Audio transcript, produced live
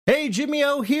Hey, Jimmy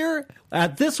O here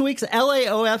at this week's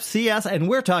LAOFCS, and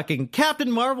we're talking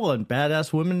Captain Marvel and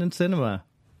badass women in cinema.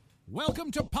 Welcome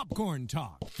to Popcorn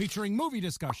Talk, featuring movie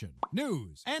discussion,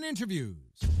 news, and interviews.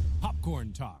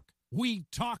 Popcorn Talk. We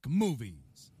talk movies.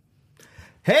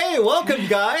 Hey, welcome,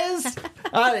 guys.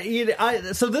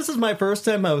 So this is my first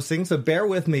time hosting, so bear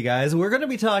with me, guys. We're going to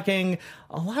be talking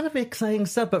a lot of exciting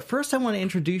stuff, but first I want to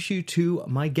introduce you to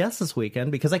my guest this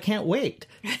weekend because I can't wait.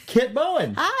 Kit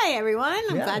Bowen. Hi, everyone.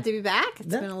 I'm glad to be back. It's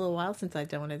been a little while since I've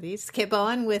done one of these. Kit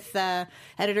Bowen with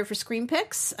editor for Screen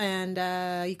Picks,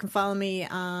 and you can follow me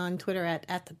on Twitter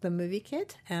at The Movie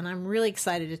Kit, and I'm really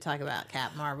excited to talk about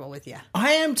Cap Marvel with you.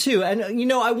 I am too, and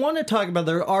I want to talk about,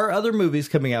 there are other movies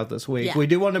coming out this week. Yeah.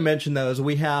 We do want to mention those.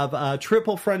 We have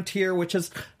Triple Frontier, which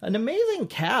is an amazing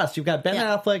cast. You've got Ben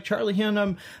Affleck, Charlie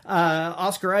Hunnam,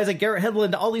 Oscar Isaac, Garrett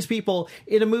Hedlund, all these people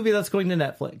in a movie that's going to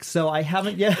Netflix. So I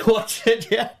haven't yet watched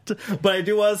it yet, but I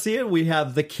do want to see it. We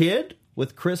have The Kid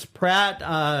with Chris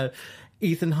Pratt,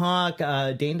 Ethan Hawke,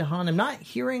 Dane DeHaan. I'm not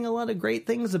hearing a lot of great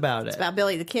things about it. It's about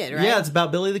Billy the Kid, right? Yeah, it's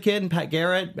about Billy the Kid and Pat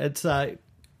Garrett. It's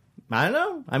I don't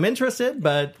know. I'm interested,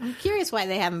 but I'm curious why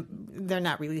they're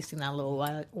not releasing that a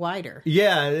little wider.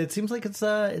 Yeah, it seems like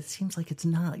it's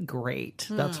not great.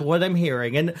 That's what I'm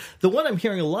hearing. And the one I'm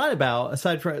hearing a lot about,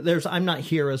 aside from there's I'm Not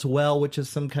Here as well, which is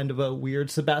some kind of a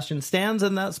weird Sebastian Stan's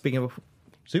in that, speaking of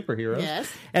superheroes. Yes.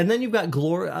 And then you've got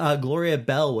Gloria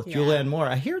Bell with Julianne Moore.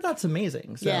 I hear that's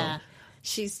amazing. So. Yeah.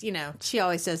 She's, she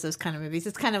always does those kind of movies.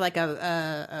 It's kind of like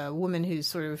a woman who's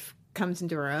sort of comes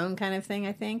into her own kind of thing,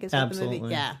 I think, is what absolutely. the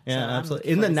movie. Yeah, so absolutely.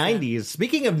 In the 90s.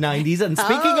 Speaking of 90s and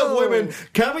speaking of women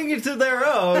coming into their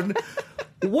own,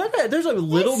 there's a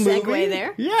little nice segue movie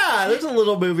there. Yeah, there's a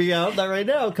little movie out there right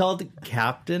now called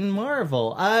Captain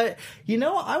Marvel. I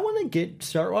want to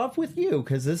start off with you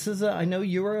because this is I know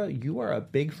you are a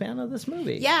big fan of this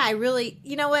movie. Yeah, I really,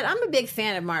 you know what? I'm a big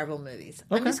fan of Marvel movies.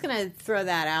 Okay. I'm just going to throw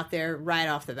that out there right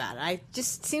off the bat.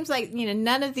 Seems like,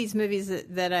 none of these movies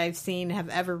that I've seen have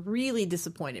ever really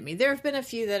disappointed me. There have been a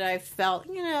few that I've felt,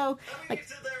 like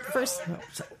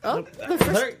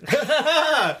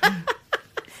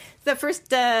the first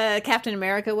Captain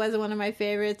America was one of my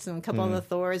favorites, and a couple of the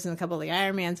Thors and a couple of the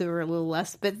Iron Mans who were a little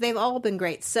less, but they've all been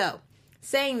great. So,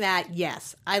 saying that,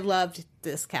 yes, I loved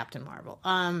this Captain Marvel.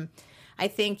 I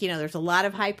think, there's a lot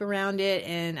of hype around it,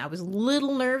 and I was a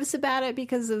little nervous about it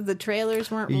because of the trailers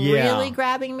weren't really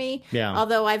grabbing me. Yeah.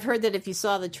 Although I've heard that if you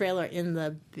saw the trailer in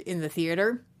the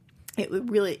theater,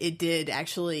 it did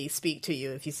actually speak to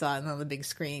you if you saw it on the big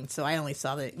screen. So I only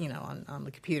saw it, on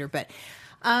the computer, but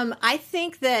I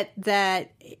think that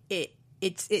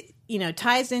it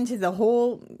ties into the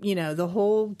whole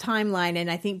timeline, and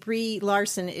I think Brie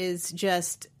Larson is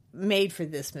just made for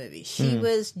this movie. She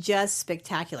was just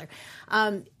spectacular.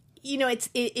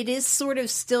 It is sort of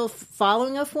still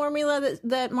following a formula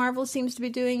that Marvel seems to be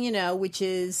doing, which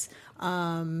is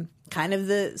kind of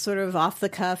the sort of off the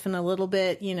cuff and a little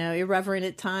bit, irreverent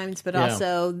at times, but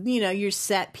also, your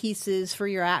set pieces for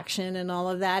your action and all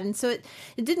of that. And so it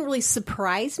didn't really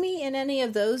surprise me in any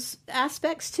of those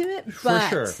aspects to it. But,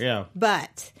 for sure, yeah.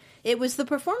 But it was the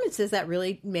performances that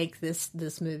really make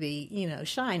this movie,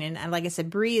 shine. And like I said,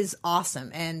 Brie is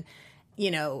awesome. And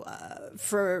I'm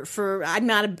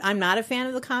not a fan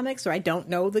of the comics, or I don't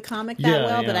know the comic that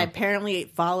well, but apparently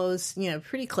it follows,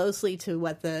 pretty closely to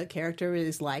what the character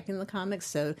is like in the comics.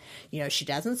 So, she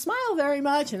doesn't smile very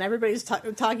much, and everybody's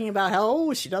talking about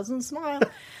how, she doesn't smile.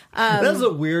 That's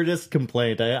the weirdest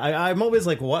complaint. I'm always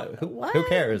like, what? Who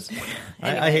cares? Anyway,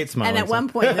 I hate smiling. And at one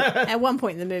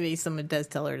point in the movie, someone does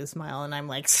tell her to smile, and I'm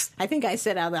like, I think I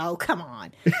said out loud, "Oh, come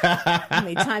on!" How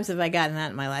many times have I gotten that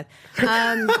in my life?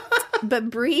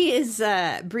 But Brie's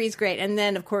great, and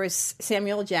then of course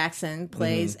Samuel Jackson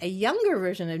plays a younger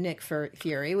version of Nick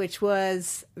Fury, which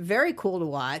was very cool to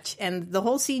watch, and the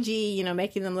whole CG,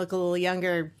 making them look a little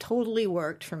younger, totally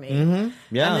worked for me.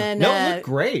 Yeah, and then, it looked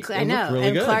great. I know, really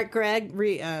and good. Clark Gregg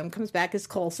comes back as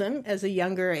Coulson, as a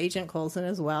younger Agent Coulson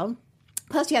as well.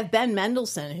 Plus, you have Ben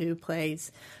Mendelsohn, who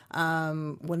plays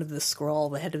one of the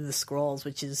Skrull, the head of the Skrulls,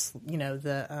 which is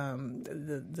the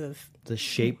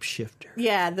shapeshifter.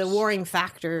 Yeah, the warring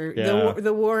factor,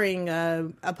 the warring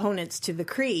opponents to the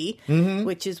Kree,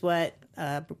 which is what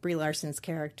Brie Larson's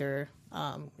character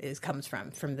comes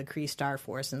from the Kree Star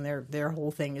Force, and their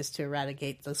whole thing is to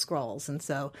eradicate the Skrulls. And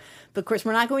so, but of course,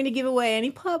 we're not going to give away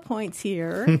any plot points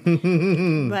here.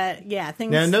 But yeah,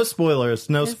 things. Yeah, no spoilers.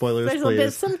 No spoilers, there's please.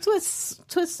 There's some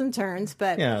twists and turns,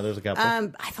 but yeah, there's a couple.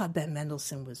 I thought Ben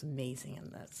Mendelsohn was amazing in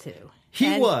that too.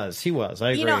 He was.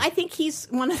 I agree. I think he's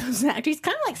one of those actors. He's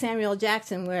kind of like Samuel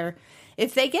Jackson, where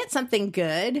if they get something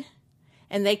good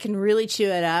and they can really chew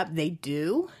it up, they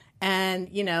do. And,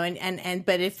 you know,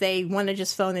 but if they want to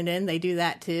just phone it in, they do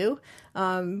that too.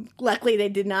 Luckily they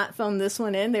did not phone this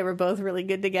one in. They were both really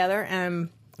good together, in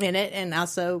it. And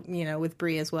also, you know, with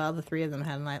Brie as well, the three of them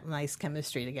had nice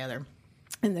chemistry together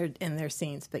in their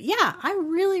scenes. But yeah, I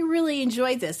really, really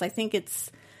enjoyed this. I think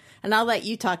and I'll let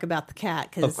you talk about the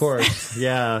cat. Of course.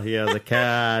 Yeah, the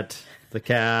cat.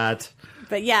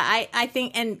 But yeah, I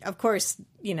think, and of course,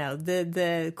 you know,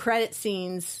 the credit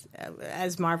scenes,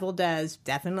 as Marvel does,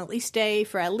 definitely stay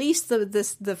for at least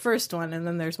the first one, and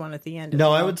then there's one at the end.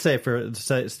 No, I would say stay for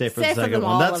the second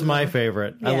one. That's my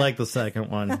favorite. Yeah. I like the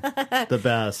second one the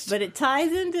best. But it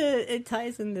ties into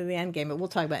the Endgame. But we'll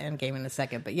talk about Endgame in a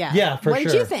second. But yeah, for sure. What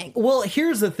did you think? Well,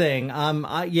 here's the thing.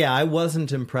 I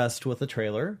wasn't impressed with the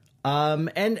trailer.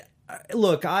 And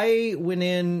look, I went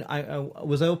in, I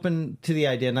was open to the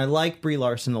idea, and I like Brie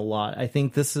Larson a lot. I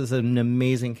think this is an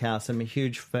amazing cast. I'm a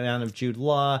huge fan of Jude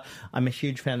Law. I'm a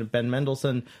huge fan of Ben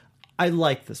Mendelsohn. I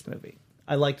like this movie.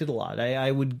 I liked it a lot.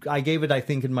 I gave it, I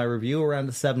think, in my review around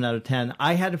a 7 out of 10.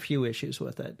 I had a few issues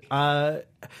with it.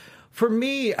 For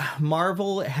me,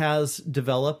 Marvel has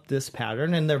developed this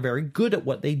pattern, and they're very good at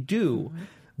what they do. Mm-hmm.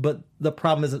 But the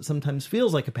problem is it sometimes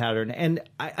feels like a pattern. And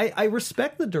I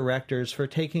respect the directors for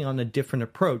taking on a different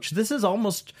approach. This is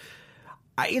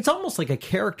it's almost like a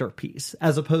character piece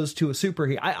as opposed to a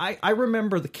superhero. I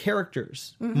remember the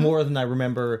characters more than I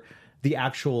remember the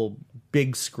actual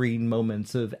big screen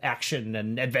moments of action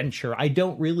and adventure. I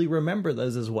don't really remember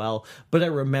those as well, but I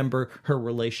remember her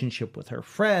relationship with her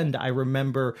friend. I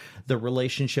remember the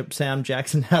relationship Sam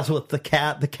Jackson has with the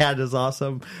cat. The cat is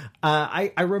awesome.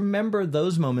 I remember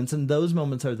those moments, and those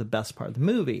moments are the best part of the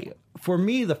movie. For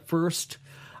me, the first,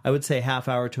 I would say, half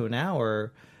hour to an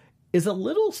hour is a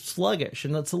little sluggish,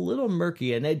 and it's a little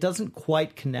murky, and it doesn't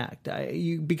quite connect.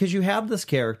 Because you have this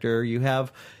character, you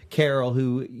have Carol,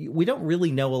 who we don't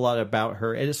really know a lot about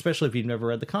her, and especially if you've never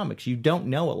read the comics, you don't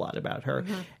know a lot about her.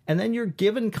 Mm-hmm. And then you're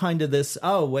given kind of this,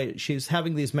 oh, wait, she's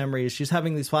having these memories, she's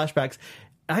having these flashbacks.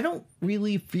 I don't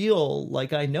really feel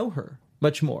like I know her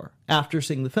much more after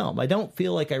seeing the film. I don't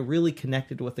feel like I really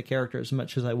connected with the character as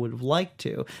much as I would have liked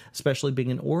to, especially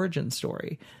being an origin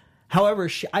story. However,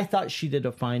 I thought she did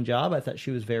a fine job. I thought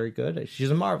she was very good. She's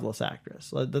a marvelous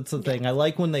actress. That's the thing. I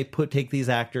like when they take these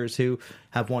actors who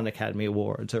have won Academy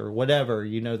Awards or whatever.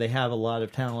 You know, they have a lot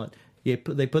of talent. They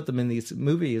put them in these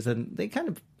movies, and they kind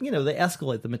of, you know, they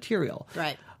escalate the material.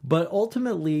 Right. But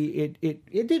ultimately,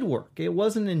 it did work. It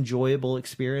was an enjoyable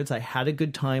experience. I had a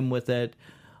good time with it.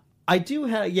 I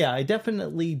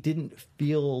definitely didn't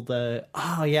feel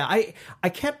I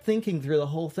kept thinking through the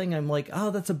whole thing. I'm like,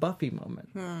 oh, that's a Buffy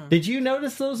moment. Did you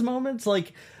notice those moments?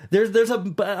 Like, there's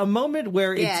a moment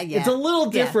where it's a little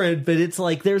different, but it's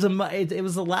like it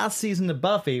was the last season of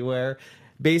Buffy where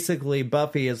basically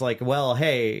Buffy is like, well,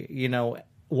 hey, you know,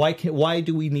 why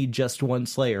do we need just one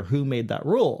Slayer? Who made that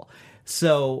rule?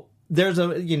 So there's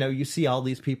you see all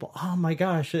these people, oh my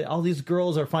gosh, all these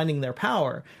girls are finding their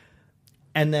power.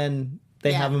 And then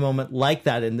they have a moment like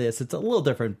that in this. It's a little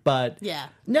different, but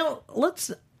no,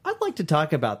 I'd like to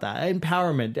talk about that.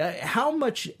 Empowerment. How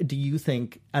much do you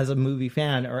think, as a movie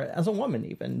fan or as a woman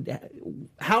even,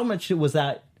 how much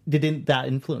did that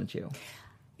influence you?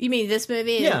 You mean this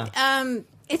movie? Yeah.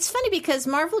 It's funny because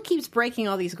Marvel keeps breaking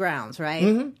all these grounds, right?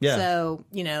 Mm-hmm. Yeah. So,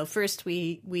 you know, first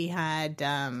we had...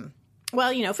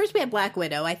 first we had Black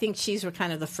Widow. I think she's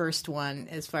kind of the first one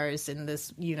as far as in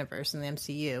this universe in the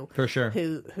MCU, for sure,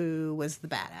 who was the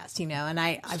badass, you know. And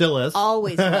I've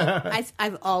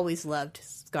always loved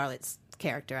Scarlett's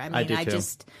character. I mean, I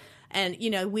just, and you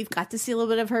know, we've got to see a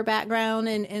little bit of her background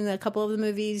in a couple of the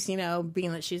movies, you know,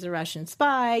 being that she's a Russian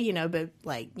spy, you know, but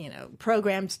like, you know,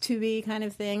 programmed to be kind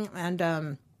of thing,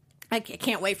 and I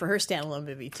can't wait for her standalone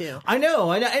movie too. I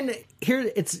know, and here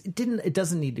it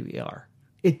doesn't need to be R.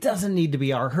 It doesn't need to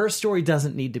be R. Her story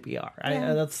doesn't need to be R.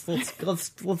 Yeah. Let's move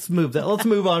that. Let's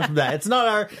move on from that. It's not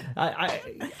R. I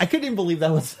couldn't even believe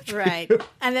that was true. Right.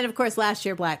 And then of course last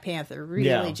year Black Panther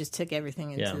really just took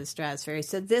everything into the stratosphere.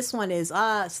 So this one is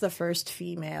it's the first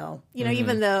female. You know,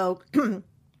 even though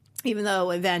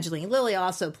Evangeline Lilly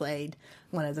also played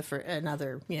one of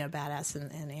another, you know, badass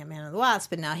in Ant-Man and the Wasp,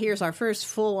 but now here's our first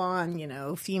full on, you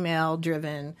know, female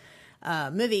driven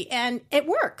movie, and it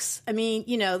works. I mean,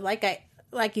 you know, like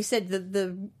you said,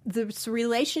 the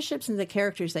relationships and the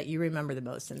characters that you remember the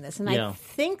most in this. And I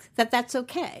think that's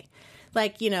okay.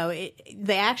 Like, you know,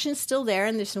 the action's still there,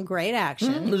 and there's some great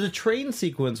action. Mm-hmm. The train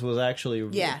sequence was actually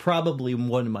probably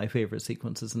one of my favorite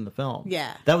sequences in the film.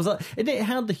 Yeah. That was, it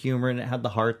had the humor, and it had the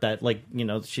heart that, like, you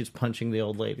know, she's punching the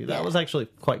old lady. That was actually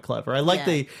quite clever. I like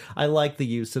the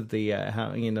use of the,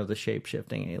 how, you know, the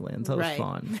shape-shifting aliens. That was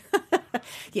fun.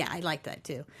 Yeah, I like that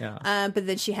too. Yeah. But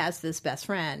then she has this best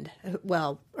friend.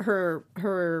 Well,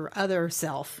 her other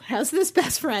self has this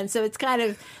best friend, so it's kind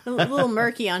of a little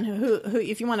murky on who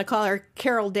if you want to call her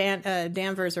Carol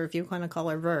Danvers, or if you want to call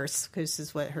her Verse, because this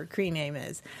is what her Cree name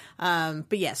is.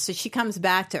 But yes, so she comes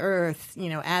back to Earth,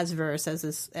 as Verse,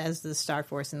 as the Star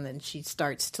Force, and then she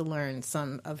starts to learn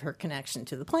some of her connection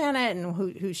to the planet and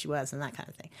who she was and that kind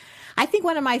of thing. I think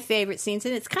one of my favorite scenes,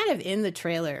 and it's kind of in the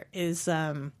trailer, is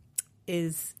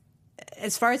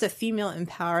as far as a female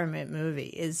empowerment movie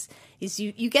is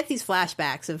you get these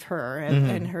flashbacks of her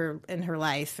and her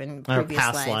life and previous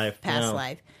past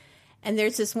life. And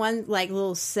there's this one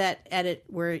little set edit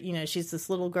where she's this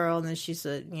little girl, and then she's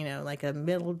a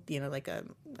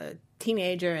a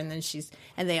teenager, and then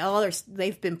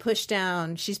they've been pushed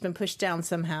down. She's been pushed down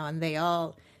somehow, and they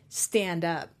all stand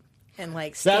up and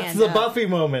stand That's the up. Buffy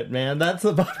moment, man. That's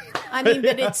the Buffy. I mean,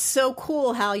 but it's so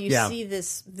cool how you see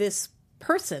this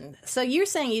person. So you're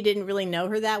saying you didn't really know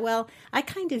her that well. I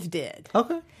kind of did.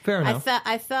 Okay, fair enough.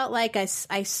 I felt like I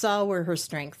saw where her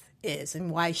strength is and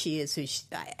why she is who she.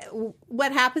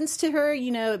 What happens to her,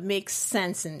 it makes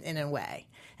sense in a way.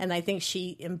 And I think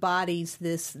she embodies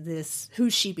this who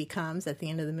she becomes at the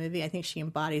end of the movie. I think she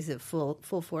embodies it full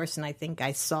force, and I think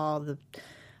I saw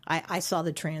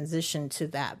the transition to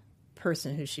that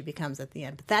person who she becomes at the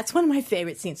end. But that's one of my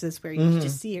favorite scenes, is where you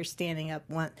just see her standing up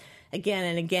again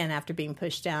and again after being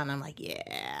pushed down. I'm like,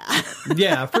 yeah.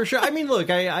 Yeah, for sure. I mean, look,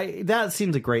 I that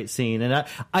seems a great scene, and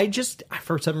I just,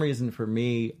 for some reason, for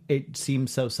me, it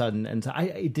seems so sudden, and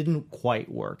it didn't quite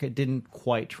work. It didn't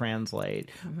quite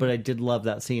translate, but I did love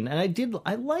that scene, and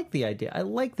I like the idea. I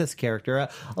like this character,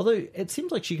 although it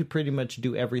seems like she could pretty much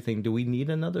do everything. Do we need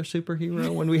another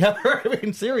superhero when we have her? I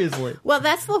mean, seriously. Well,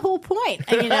 that's the whole point,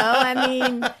 I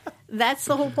mean, that's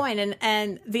the whole point.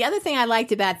 And the other thing I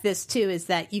liked about this too is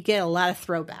that you get a lot of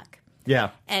throwback.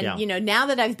 Yeah. And now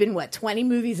that I've been 20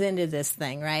 movies into this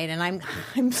thing, right? And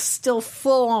I'm still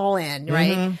full all in,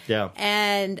 right? Mm-hmm. Yeah.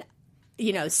 And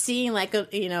seeing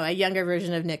a younger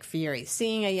version of Nick Fury,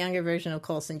 seeing a younger version of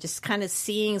Coulson, just kind of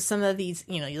seeing some of these,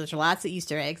 there's lots of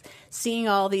Easter eggs, seeing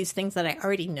all these things that I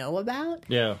already know about.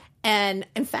 Yeah. And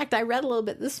in fact, I read a little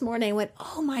bit this morning and went,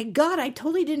 oh my God, I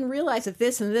totally didn't realize that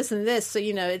this and this and this. So,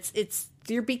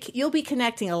 you'll be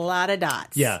connecting a lot of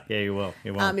dots. Yeah, you will.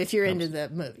 If you're into the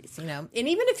movies, and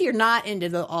even if you're not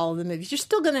into all of the movies, you're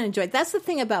still going to enjoy it. That's the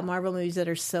thing about Marvel movies that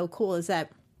are so cool, is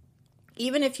that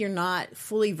even if you're not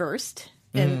fully versed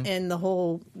in the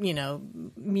whole,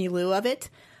 milieu of it,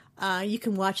 you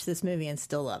can watch this movie and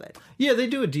still love it. Yeah, they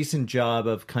do a decent job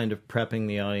of kind of prepping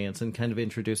the audience and kind of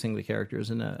introducing the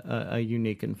characters in a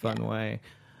unique and fun way.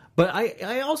 But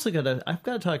I also I've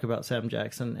got to talk about Sam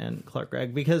Jackson and Clark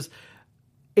Gregg, because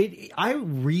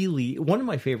one of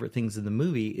my favorite things in the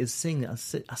movie is seeing a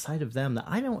side of them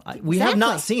that we have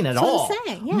not seen at all. That's what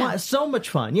I'm saying, yeah. So much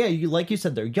fun. Yeah, like you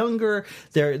said, they're younger.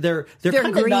 They're kind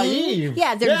of green. naive.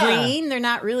 Yeah, they're green. They're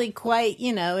not really quite,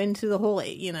 into the whole,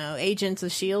 Agents of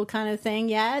S.H.I.E.L.D. kind of thing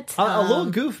yet. A little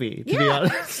goofy, to be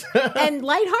honest. And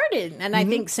lighthearted. And I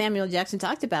think Samuel Jackson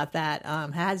talked about that,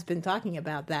 has been talking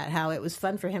about that, how it was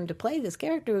fun for him to play this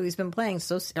character who he's been playing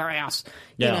so serious,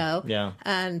 Yeah.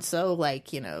 And so,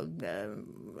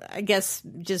 I guess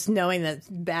just knowing that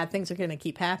bad things are going to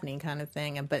keep happening kind of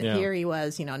thing. But here he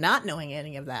was, not knowing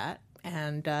any of that.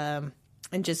 And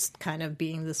just kind of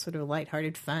being this sort of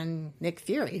lighthearted, fun Nick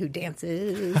Fury who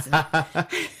dances.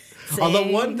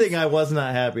 Although one thing I was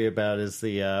not happy about is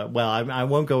the, I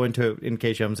won't go into it in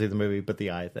case you haven't seen the movie, but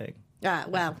the eye thing.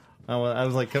 Well. I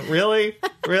was like, really?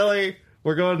 Really?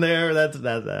 We're going there? That's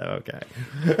okay.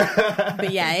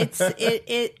 But yeah,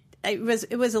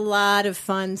 it was a lot of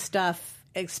fun stuff,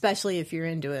 especially if you're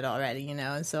into it already,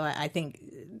 And so I think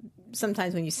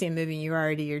sometimes when you see a movie,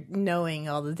 you're knowing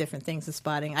all the different things and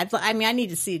spotting. I need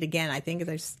to see it again. I think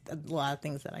there's a lot of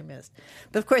things that I missed.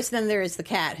 But of course, then there is the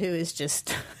cat, who is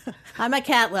just. I'm a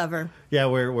cat lover. Yeah,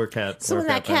 we're cats. So when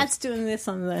that cat's doing this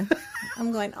on the,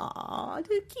 I'm going, aw,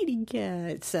 the kitty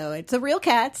cat. So it's a real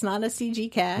cat. It's not a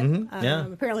CG cat.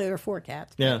 Mm-hmm. Apparently there are 4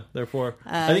 cats. Yeah, there are 4.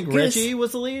 I think Goose, Reggie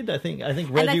was the lead. I think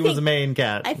Reggie was the main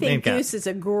cat. I think Goose is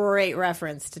a great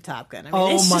reference to Top Gun. I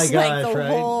mean, it's my just gosh, like the right?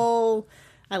 whole.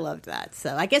 I loved that.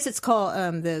 So I guess it's called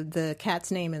the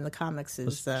cat's name in the comics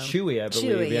is Chewie, I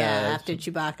believe. Chewie, yeah, after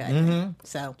Chewbacca. I think.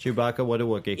 So Chewbacca, what a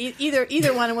Wookiee.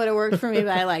 Either one would have worked for me,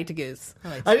 but I liked Goose.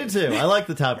 I did too. I like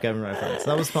the Top Gun reference.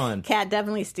 That was fun. Cat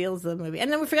definitely steals the movie,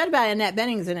 and then we forgot about Annette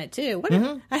Bening's in it too.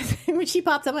 When she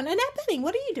pops up on Annette Bening,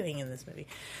 what are you doing in this movie?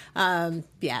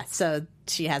 So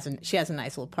she has a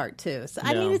nice little part too. So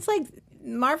I mean, it's like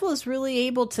Marvel is really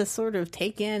able to sort of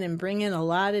take in and bring in a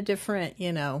lot of different,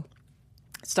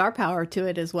 star power to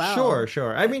it as well.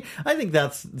 Sure. I mean, I think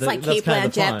that's like that's Kate kind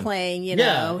of the Blanchett fun. playing,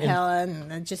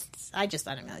 Helen. And I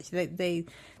don't know.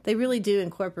 They really do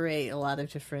incorporate a lot of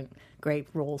different great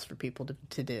roles for people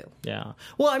to do. Yeah.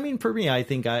 Well, I mean, for me, I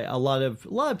think a lot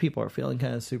of people are feeling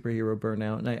kind of superhero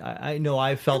burnout, and I know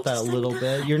I felt that a little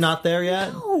bit. You're not there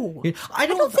yet. No, I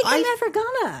don't think I'm ever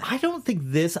gonna. I don't think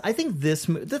this. I think this.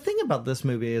 The thing about this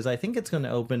movie is, I think it's going to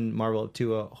open Marvel up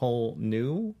to a whole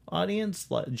new audience,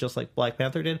 just like Black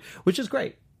Panther did, which is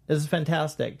great. This is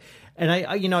fantastic. And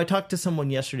I talked to someone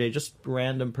yesterday, just a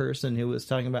random person who was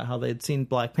talking about how they'd seen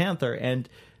Black Panther, and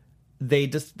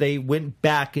they went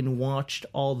back and watched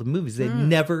all the movies. They'd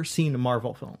never seen a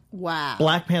Marvel film. Wow.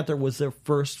 Black Panther was their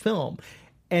first film.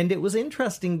 And it was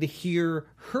interesting to hear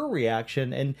her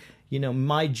reaction. And,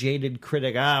 my jaded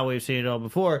critic, we've seen it all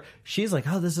before. She's like,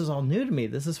 this is all new to me.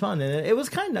 This is fun. And it was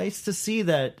kind of nice to see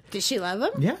that. Did she love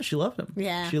him? Yeah, she loved him.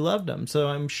 Yeah. She loved him. So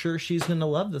I'm sure she's going to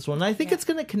love this one. And I think it's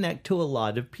going to connect to a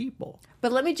lot of people.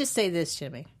 But let me just say this,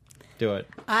 Jimmy. Do it.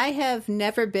 I have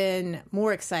never been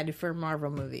more excited for a Marvel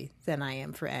movie than I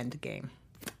am for Endgame.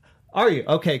 Are you?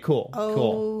 Okay, cool. Oh,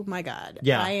 cool. my God.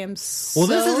 Yeah. I am so... Well,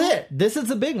 this is it. This is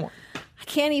the big one. I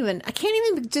can't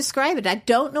even describe it. I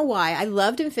don't know why. I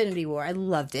loved Infinity War. I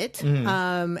loved it.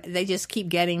 Mm-hmm. They just keep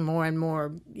getting more and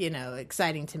more,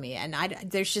 exciting to me. And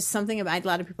there's just something about a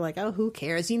lot of people are like, who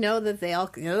cares? That they all,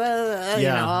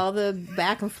 all the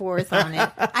back and forth on it.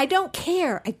 I don't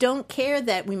care. I don't care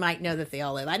that we might know that they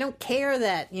all live. I don't care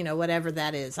that, whatever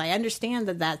that is. I understand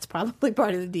that that's probably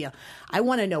part of the deal. I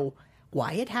want to know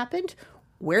why it happened,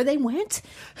 where they went,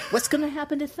 what's going to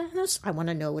happen to Thanos. I want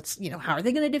to know how are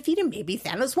they going to defeat him? Maybe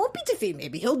Thanos won't be defeated.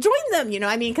 Maybe he'll join them.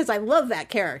 Because I love that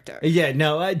character. Yeah,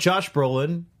 no, Josh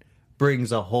Brolin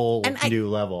brings a whole new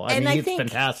level. I mean, he's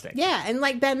fantastic. Yeah, and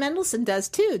like Ben Mendelsohn does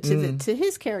too to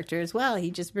his character as well.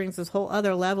 He just brings this whole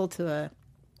other level to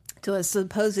a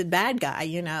supposed bad guy,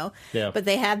 Yeah. But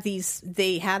they have these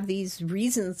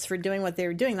reasons for doing what they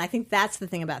were doing. And I think that's the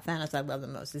thing about Thanos I love the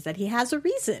most, is that he has a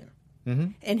reason.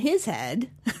 In his head,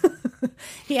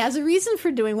 he has a reason for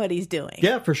doing what he's doing.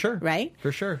 Yeah, for sure. Right?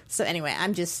 For sure. So anyway,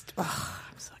 I'm so excited.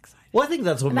 Well, I think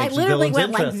that's what makes I literally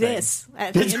villains went interesting. like this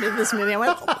at the end of this movie. I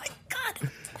went, oh my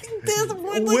God.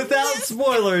 Without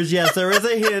spoilers, yes, there is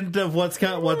a hint of what's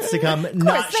to come.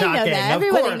 Not shocking. Know that.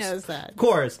 Everybody knows that. Of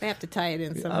course. They have to tie it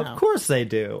in somehow. Of course they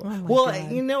do. Oh well,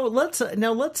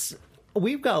 God. let's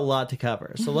we've got a lot to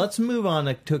cover, so let's move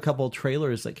on to a couple of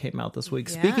trailers that came out this week.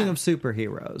 Yeah. Speaking of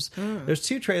superheroes, there's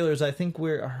two trailers I think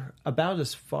we're about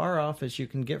as far off as you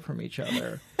can get from each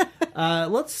other.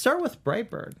 Let's start with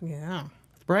Brightburn. Yeah.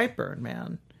 Brightburn,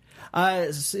 man.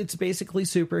 It's basically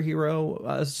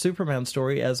Superman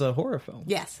story as a horror film.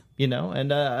 Yes.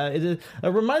 And it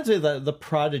reminds me of the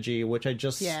Prodigy, which I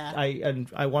just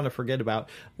I want to forget about.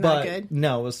 But not good?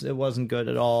 No, it wasn't good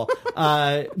at all.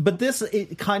 But this,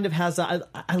 it kind of has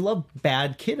I love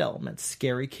bad kid elements,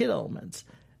 scary kid elements.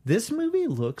 This movie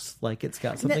looks like it's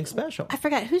got something special. I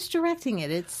forgot who's directing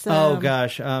it. It's oh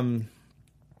gosh.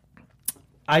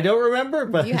 I don't remember,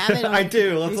 but you have it on, I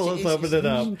do. Let's open it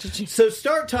up. So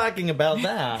start talking about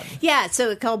that. Yeah,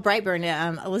 so it's called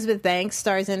Brightburn. Elizabeth Banks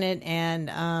stars in it,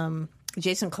 and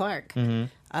Jason Clarke.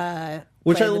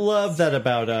 Which I love that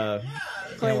about...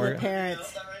 playing the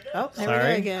parents. Oh, there we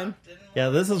go again. Yeah,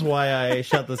 this is why I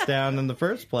shut this down in the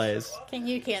first place.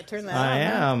 You can't turn that I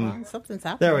on. am. Well, something's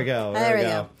happening. There we go. There we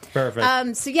go.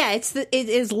 Perfect. So yeah, it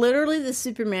is literally the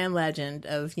Superman legend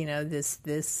of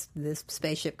this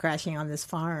spaceship crashing on this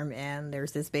farm, and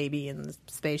there's this baby in the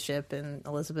spaceship, and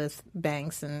Elizabeth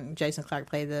Banks and Jason Clarke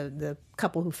play the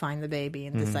couple who find the baby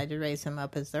and decide to raise him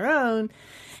up as their own,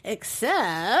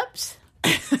 except.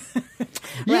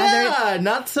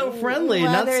 Not so friendly.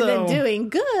 Rather not so... than doing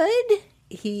good,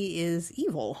 he is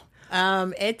evil.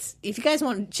 If you guys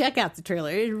want to check out the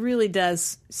trailer, it really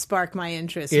does spark my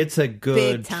interest. It's a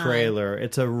good trailer.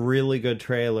 It's a really good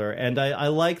trailer. And I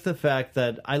like the fact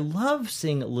that I love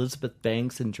seeing Elizabeth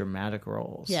Banks in dramatic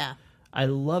roles. Yeah. I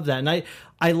love that. And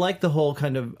I like the whole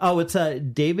kind of... Oh, it's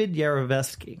David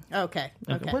Yarovesky. Okay.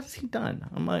 What has he done?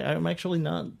 I'm actually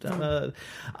not...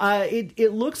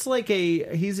 It looks like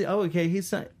he's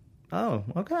not... Oh,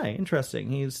 okay.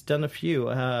 Interesting. He's done a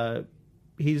few...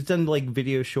 He's done like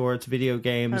video shorts, video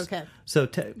games. Okay. So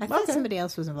I thought somebody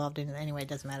else was involved in it. Anyway, it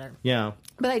doesn't matter. Yeah.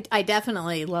 But I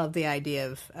definitely love the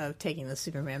idea of taking the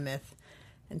Superman myth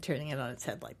and turning it on its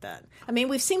head like that. I mean,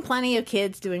 we've seen plenty of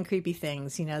kids doing creepy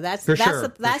things. That's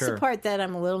the part that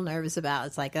I'm a little nervous about.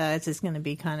 It's like, it's just going to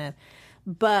be kind of...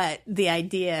 But the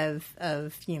idea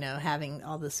of having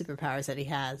all the superpowers that he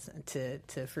has to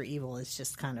for evil is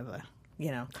just kind of a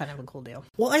cool deal.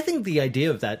 Well, I think the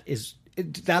idea of that is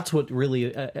that's what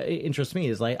really interests me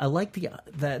is like I like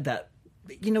that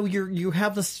you know you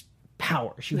have this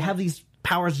powers, you have these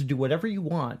powers to do whatever you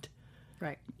want.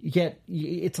 Right. Yet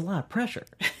it's a lot of pressure.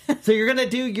 So you're gonna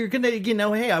you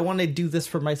know, hey, I want to do this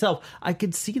for myself. I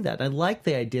could see that. I like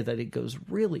the idea that it goes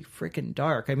really freaking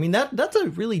dark. I mean, that's a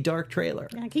really dark trailer.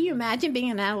 Yeah, can you imagine being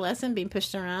an adolescent, being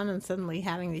pushed around, and suddenly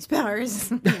having these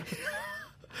powers?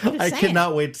 I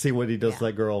cannot wait to see what he does to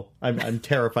that girl. I'm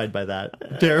terrified by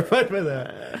that. Terrified by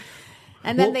that.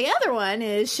 And then the other one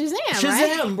is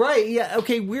Shazam, right? Yeah.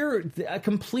 Okay, we're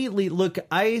completely... Look,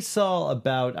 I saw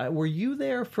about... were you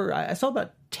there for... I saw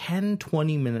about 10,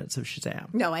 20 minutes of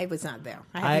Shazam. No, I was not there.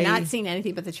 I have not seen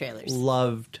anything but the trailers.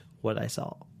 Loved what I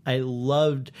saw. I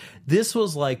loved... This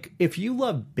was like... If you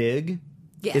love Big,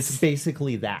 it's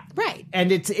basically that. Right.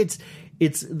 And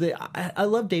I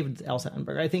love David L.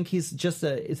 Sandberg. I think he's just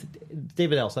it's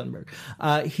David L. Sandberg.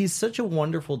 He's such a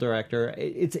wonderful director.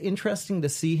 It's interesting to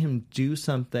see him do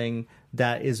something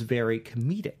that is very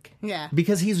comedic. Yeah.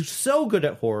 Because he's so good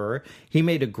at horror. He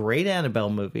made a great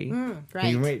Annabelle movie. Right.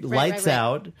 He made Lights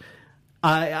Out.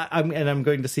 I'm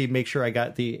going to make sure I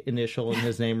got the initial in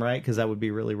his name right, because that would be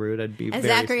really rude. I'd be and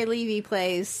Zachary Levi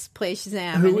plays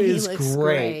Shazam, who and he is looks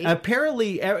great.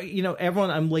 Apparently, you know, everyone.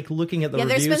 I'm like looking at the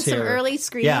reviews there's been some here. early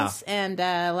screens and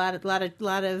a lot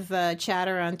of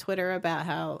chatter on Twitter about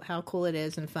how cool it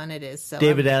is and fun it is. So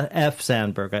David F.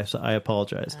 Sandberg. I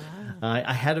apologize.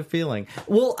 I had a feeling.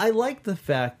 Well, I like the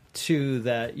fact too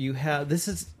that you have this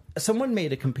is. Someone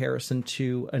made a comparison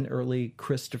to an early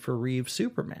Christopher Reeve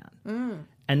Superman.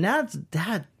 And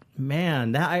I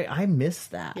miss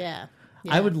that. Yeah.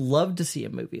 I would love to see a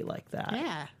movie like that.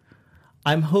 Yeah.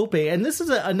 I'm hoping, and this is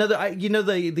another, you know,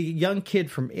 the young kid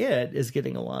from It is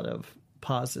getting a lot of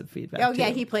positive feedback. Oh, yeah,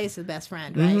 too. he plays the best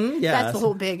friend, right? Yeah. That's the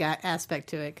whole big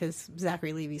aspect to it, because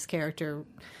Zachary Levi's character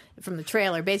from the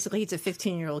trailer, basically he's a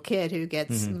 15-year-old kid who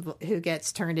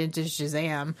gets turned into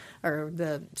Shazam, or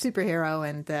the superhero,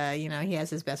 and you know, he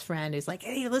has his best friend who's like,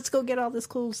 hey, let's go get all this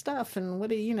cool stuff, and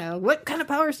what kind of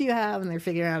powers do you have? And they're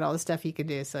figuring out all the stuff he can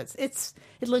do. So it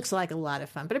looks like a lot of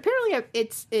fun. But apparently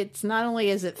it's not only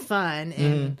is it fun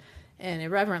and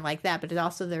irreverent like that, but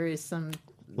there is some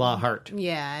a lot of heart.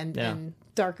 Yeah, and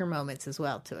darker moments as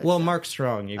well to it. Well, Mark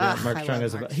Strong, you got Mark Strong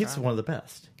he's one of the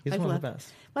best. He's one of the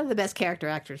best. One of the best character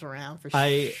actors around, for sure.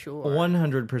 I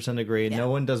 100% agree. Yeah. No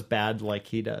one does bad like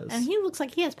he does. And he looks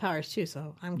like he has powers, too,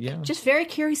 so I'm just very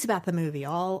curious about the movie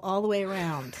all the way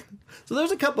around. So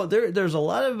there's a couple... There's a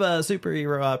lot of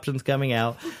superhero options coming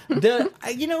out.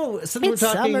 Since we're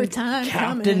talking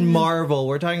Captain Marvel,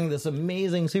 we're talking this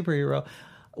amazing superhero.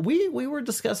 We were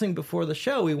discussing before the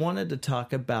show, we wanted to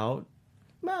talk about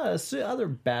other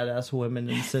badass women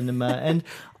in cinema, and...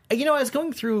 You know, I was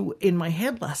going through in my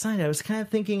head last night, I was kind of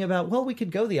thinking about, well, we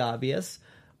could go the obvious,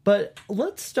 but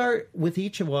let's start with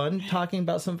each one talking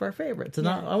about some of our favorites. And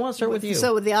I want to start with you.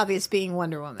 So with the obvious being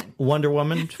Wonder Woman. Wonder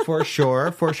Woman, for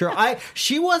sure, for sure.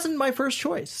 She wasn't my first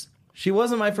choice.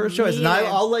 And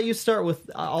I'll let you start with.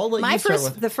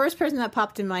 The first person that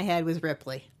popped in my head was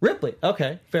Ripley. Ripley,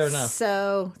 okay, fair enough.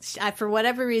 So for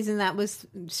whatever reason, that was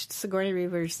Sigourney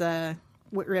Weaver's.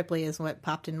 Ripley is what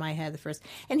popped in my head the first,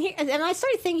 and I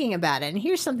started thinking about it. And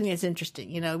here's something that's interesting.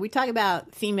 You know, we talk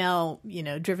about female,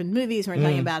 driven movies. And we're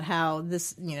talking about how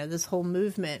this whole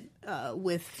movement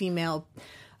with female,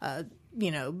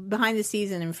 behind the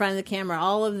scenes and in front of the camera,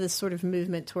 all of this sort of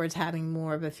movement towards having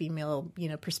more of a female,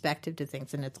 perspective to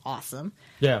things, and it's awesome.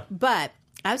 Yeah. But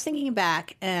I was thinking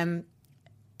back, and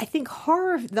I think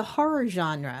the horror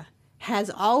genre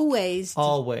has always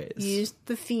used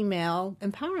the female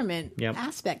empowerment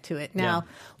aspect to it. Now,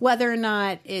 whether or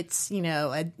not it's,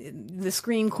 the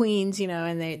Scream Queens,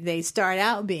 and they start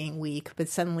out being weak, but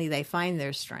suddenly they find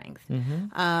their strength.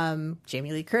 Mm-hmm.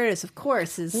 Jamie Lee Curtis, of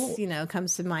course,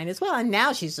 comes to mind as well. And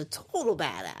now she's a total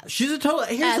badass. Here's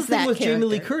the thing with Jamie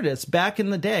Lee Curtis. Back in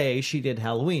the day, she did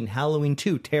Halloween, Halloween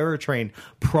 2, Terror Train,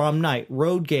 Prom Night,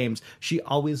 Road Games. She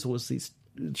always was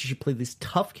she played these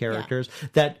tough characters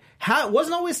that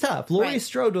wasn't always tough. Laurie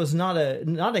Strode was not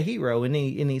a hero in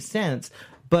any sense,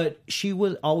 but she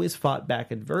was always fought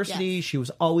back adversity. Yes. She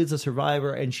was always a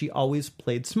survivor, and she always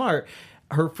played smart.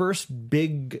 Her first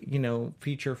big,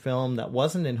 feature film that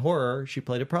wasn't in horror, she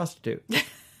played a prostitute.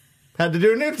 Had to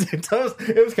do a nude scene. So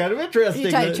it was kind of interesting.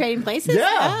 You tried Trading Places?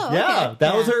 Yeah, okay.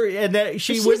 That was her. And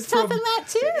she went tough in that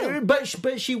too.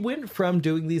 But she went from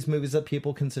doing these movies that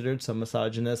people considered some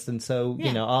misogynist, and so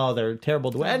they're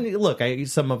terrible to. And look,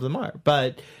 some of them are,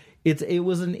 but it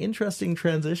was an interesting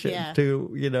transition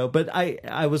to But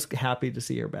I was happy to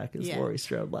see her back as Laurie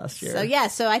Strode last year.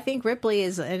 So I think Ripley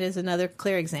is another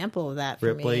clear example of that for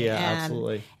me. Ripley,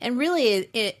 absolutely. And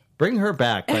really, Bring her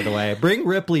back, by the way. Bring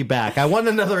Ripley back. I want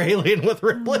another Alien with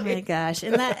Ripley. Oh my gosh,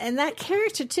 and that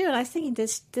character too. And I was thinking,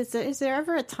 is there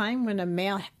ever a time when a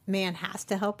man has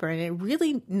to help her? And it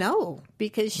really no,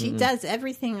 because she does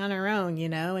everything on her own,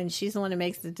 and she's the one who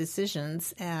makes the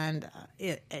decisions. And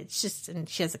it's just, and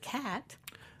she has a cat.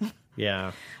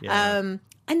 Yeah. Another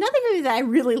movie that I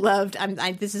really loved.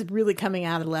 This is really coming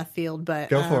out of left field, but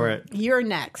go for it. You're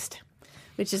Next,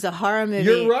 which is a horror movie.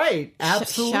 You're right.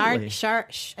 Absolutely.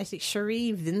 I think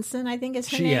Cherie Vincent, I think is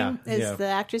her name, is the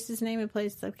actress's name who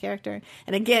plays the character.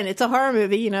 And again, it's a horror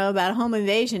movie, about a home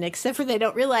invasion, except for they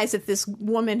don't realize that this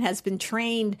woman has been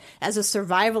trained as a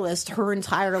survivalist her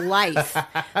entire life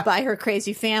by her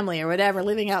crazy family or whatever,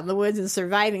 living out in the woods and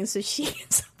surviving. So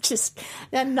she's just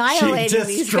annihilating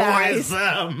these guys.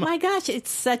 Them. My gosh,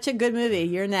 it's such a good movie.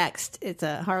 You're Next. It's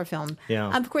a horror film.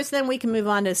 Yeah. Of course, then we can move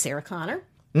on to Sarah Connor.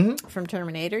 From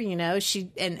Terminator,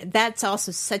 and that's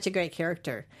also such a great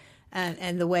character,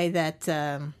 and the way that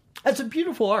that's a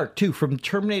beautiful arc too, from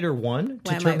Terminator 1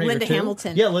 to Terminator Linda 2.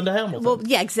 Hamilton. Yeah, Linda Hamilton. Well,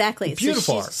 yeah, exactly.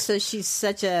 Beautiful arc. So she's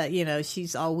such a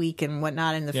she's all weak and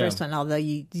whatnot in the first one, although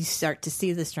you start to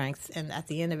see the strength and at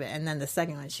the end of it, and then the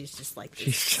second one she's just like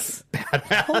she's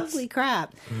badass. Holy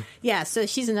crap! Yeah, so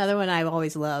she's another one I've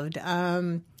always loved.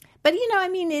 But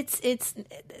it's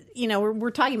we're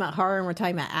talking about horror and we're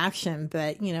talking about action,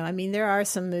 but there are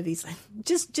some movies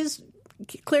just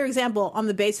clear example, On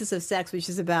the Basis of Sex, which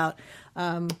is about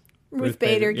Ruth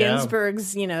Bader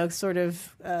Ginsburg's sort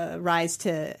of rise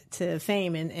to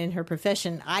fame in her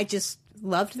profession. I just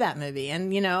loved that movie, and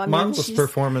marvelous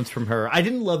performance from her. I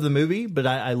didn't love the movie, but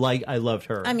I loved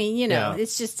her.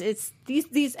 It's just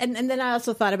these and then I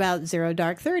also thought about Zero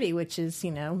Dark 30, which is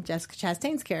Jessica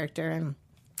Chastain's character and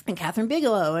Catherine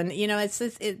Bigelow, and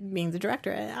it being the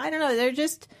director. I don't know.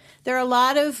 There are a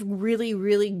lot of really,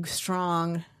 really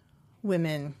strong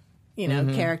women,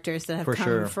 characters that have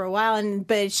come for a while,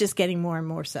 but it's just getting more and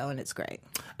more so, and it's great.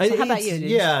 So how about you?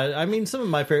 Yeah, some of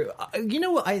my favorite.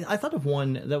 I thought of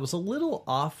one that was a little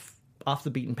off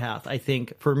the beaten path. I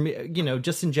think for me,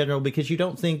 just in general, because you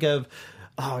don't think of,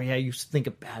 you think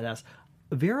of badass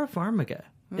Vera Farmiga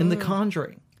in The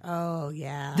Conjuring. Oh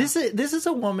yeah. This is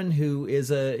a woman who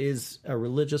is a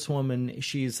religious woman.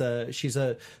 She's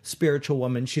a spiritual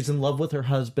woman. She's in love with her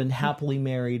husband, happily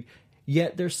married.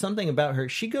 Yet there's something about her.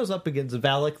 She goes up against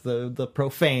Valak the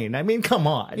profane. I mean, come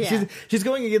on. Yeah. She's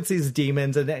going against these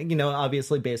demons, and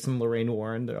obviously based on Lorraine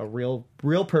Warren, a real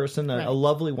person, a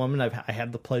lovely woman. I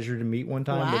had the pleasure to meet one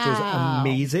time, which was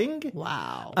amazing.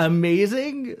 Wow.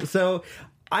 Amazing. So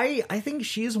I think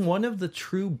she's one of the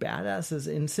true badasses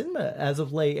in cinema as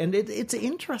of late. And it's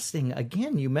interesting.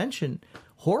 Again, you mentioned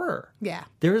horror. Yeah.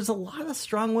 There's a lot of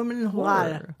strong women in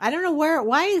horror. I don't know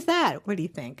why is that? What do you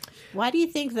think? Why do you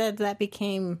think that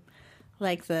became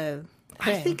like the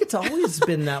thing? I think it's always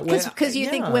been that way. Because you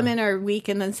think women are weak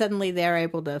and then suddenly they're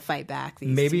able to fight back.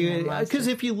 Maybe because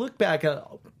if you look back at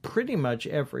pretty much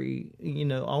every,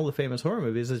 all the famous horror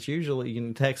movies, it's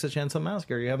usually, Texas Chainsaw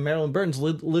Massacre. You have Marilyn Burns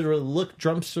literally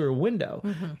jumps through a window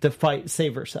to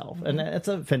save herself. And that's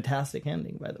a fantastic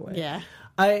ending, by the way. Yeah.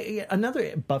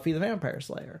 Another Buffy the Vampire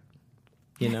Slayer.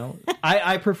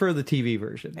 I prefer the TV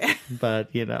version, but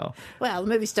Well, the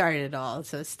movie started it all,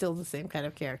 so it's still the same kind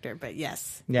of character. But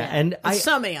yes, yeah. And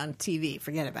so many on TV.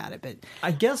 Forget about it. But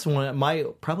I guess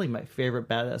probably my favorite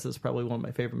badass is probably one of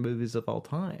my favorite movies of all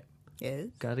time.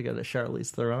 Is got to go to Charlize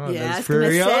Theron. Yeah, as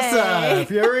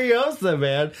Furiosa,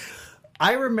 man.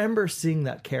 I remember seeing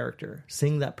that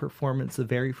performance the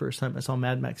very first time I saw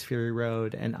Mad Max Fury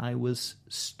Road, and I was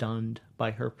stunned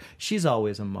by her. She's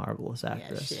always a marvelous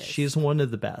actress. Yeah, she's one of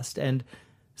the best. And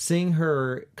seeing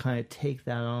her kind of take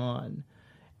that on,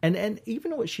 and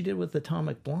even what she did with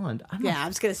Atomic Blonde. I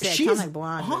was going to say Atomic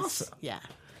Blonde. Awesome.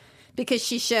 Because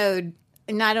she showed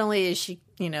not only is she,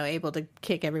 able to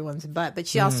kick everyone's butt, but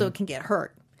she also can get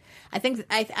hurt. I think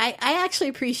I actually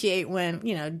appreciate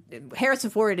when, Harrison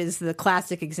Ford is the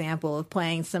classic example of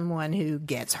playing someone who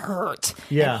gets hurt.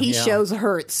 Yeah. And he shows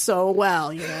hurt so well,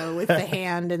 with the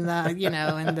hand and the,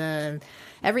 and the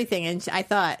everything. And I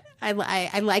thought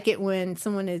I like it when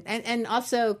someone is, and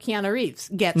also Keanu Reeves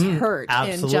gets hurt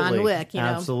in John Wick,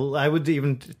 Absolutely. I would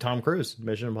even Tom Cruise,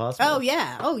 Mission Impossible. Oh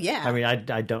yeah. I mean,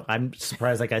 I'm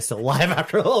surprised that guy's still alive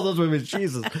after all those movies.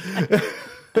 Jesus.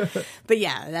 But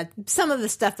yeah, some of the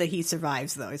stuff that he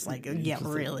survives though is like,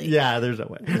 really. Yeah, there's no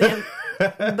way.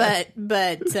 but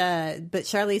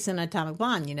Charlize in Atomic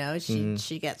Blonde,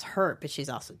 she gets hurt, but she's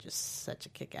also just such a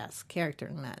kick-ass character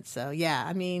in that. So yeah,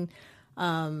 I mean,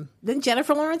 then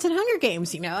Jennifer Lawrence in Hunger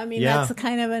Games, that's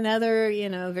kind of another,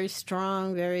 very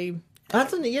strong, very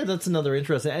That's another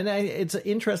interesting, and it's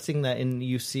interesting that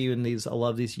you see in these a lot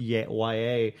of these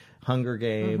YA Hunger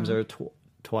Games or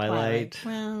Twilight.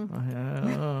 Well,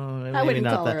 I I wouldn't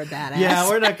call her a badass. Yeah,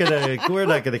 we're not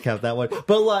gonna count that one.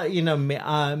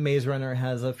 But Maze Runner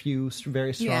has a few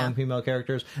very strong female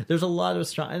characters. There's a lot of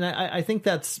strong, and I think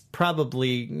that's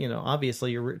probably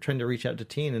obviously you're trying to reach out to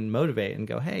teen and motivate and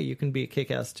go, hey, you can be a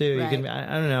kick-ass too. Right. You can.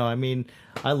 I don't know. I mean,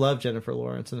 I love Jennifer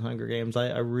Lawrence in Hunger Games.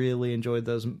 I really enjoyed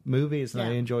those movies, and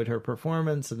I enjoyed her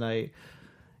performance, and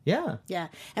Yeah.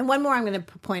 And one more I'm going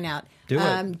to point out. Do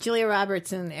it. Julia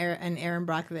Roberts and Erin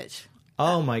Brockovich.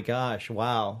 Oh my gosh!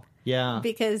 Wow. Yeah.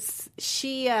 Because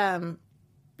she,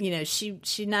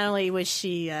 she not only was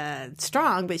she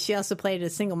strong, but she also played a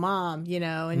single mom,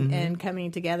 and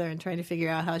coming together and trying to figure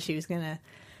out how she was going to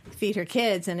feed her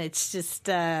kids. And it's just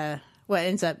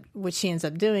what she ends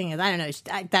up doing is, I don't know.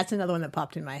 That's another one that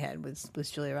popped in my head was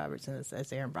Julia Roberts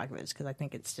as Erin Brockovich, because I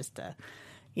think it's just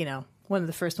one of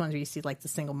the first ones where you see like the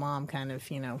single mom kind of,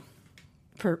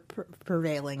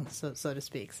 prevailing, so to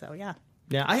speak. So, yeah.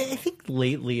 Yeah, I think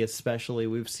lately especially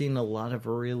we've seen a lot of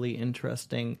really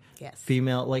interesting Yes.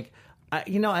 female,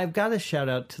 I've got to shout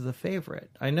out to The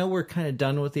Favorite. I know we're kind of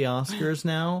done with the Oscars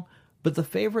now, but The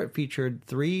Favorite featured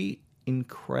 3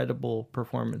 incredible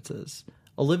performances.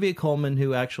 Olivia Colman,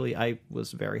 who actually I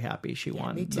was very happy she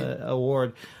won the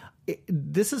award.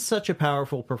 This is such a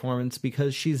powerful performance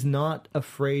because she's not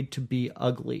afraid to be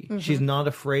ugly. Mm-hmm. She's not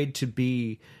afraid to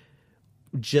be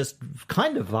just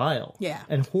kind of vile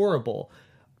and horrible,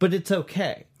 but it's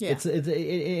okay. Yeah. It's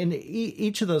and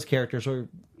each of those characters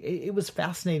it was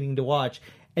fascinating to watch,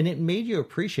 and it made you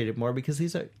appreciate it more because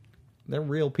they're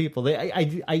real people.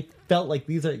 I felt like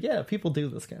these are people do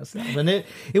this kind of stuff, and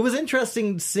it was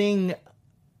interesting seeing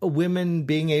women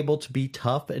being able to be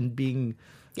tough and being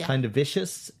kind of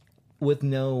vicious with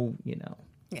no.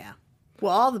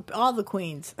 Well, all the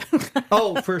queens.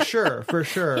 Oh, for sure.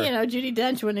 Judi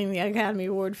Dench winning the Academy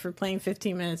Award for playing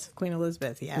 15 Minutes of Queen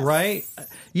Elizabeth. Yes. Right.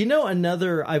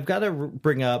 Another I've got to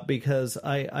bring up because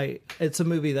it's a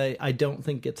movie that I don't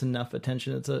think gets enough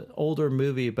attention. It's an older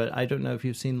movie, but I don't know if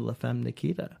you've seen La Femme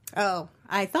Nikita. Oh,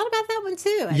 I thought about that one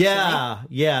too. Actually.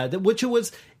 Yeah. Which it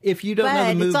was. If you don't know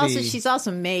the movie, she's also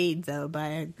made though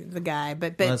by the guy,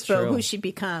 but who she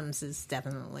becomes is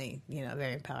definitely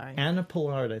very empowering. Anna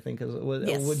Pollard, I think,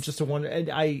 was just a wonder. And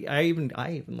I even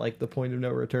like The Point of No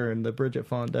Return, the Bridget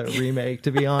Fonda remake.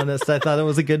 To be honest, I thought it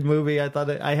was a good movie. I thought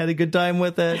I had a good time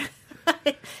with it.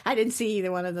 I didn't see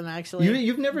either one of them actually.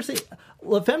 You've never seen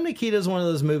La Femme Nikita is one of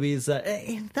those movies that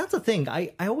that's the thing.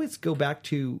 I always go back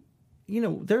to,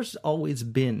 there's always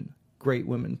been great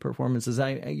women performances.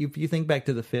 If you think back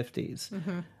to the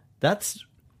 50s, that's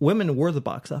women were the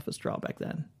box office draw back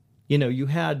then. You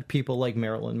had people like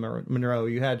Marilyn Monroe,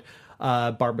 you had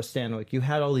Barbara Stanwyck, you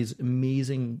had all these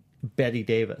amazing Bette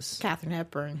Davis,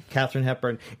 Katharine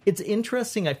Hepburn. It's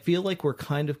interesting. I feel like we're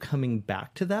kind of coming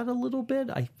back to that a little bit.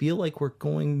 I feel like we're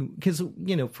going because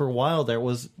for a while there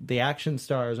was the action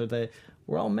stars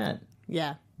we're all men.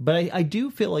 Yeah. But I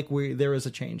do feel like there is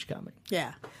a change coming.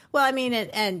 Yeah. Well, I mean,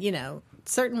 and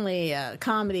certainly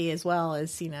comedy as well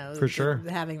as for sure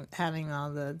having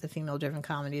all the female driven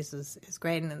comedies is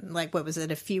great. And like what was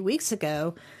it a few weeks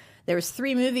ago? There was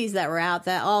 3 movies that were out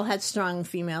that all had strong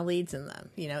female leads in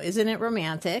them. Isn't It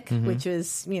Romantic? Which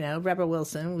was Rebel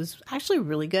Wilson was actually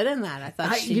really good in that. I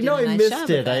thought she did a nice job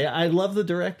missed it. I love the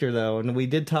director though, and we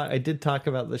did talk. I did talk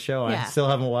about the show. Yeah. I still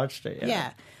haven't watched it yet.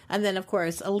 Yeah. And then, of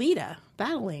course, Alita,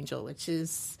 Battle Angel, which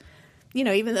is,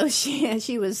 even though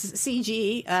she was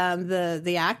CG,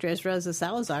 the actress Rosa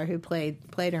Salazar, who played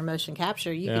her motion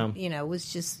capture,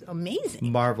 was just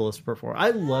amazing, marvelous performance.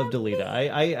 I loved Alita.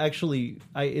 I actually,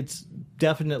 it's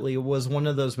definitely was one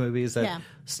of those movies that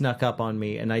snuck up on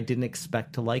me, and I didn't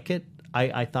expect to like it.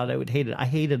 I thought I would hate it. I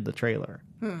hated the trailer.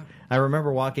 I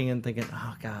remember walking in thinking,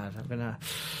 "Oh God, I'm gonna."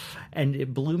 And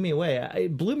it blew me away.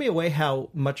 It blew me away how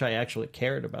much I actually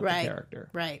cared about the character.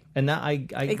 Right. And that I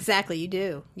exactly, you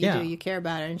do. You do. You care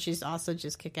about her, and she's also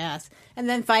just kick-ass. And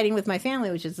then Fighting with My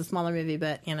Family, which is a smaller movie,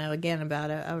 but, again,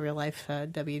 about a real-life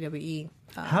WWE.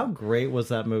 How great was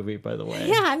that movie, by the way?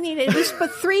 Yeah, I mean, it was but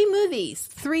 3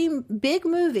 big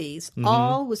movies,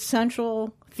 all with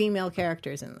central female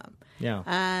characters in them.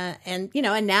 Yeah. And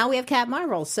now we have Cat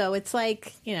Marvel, so it's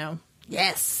like,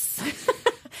 yes.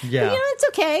 Yeah. But, it's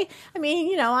okay. I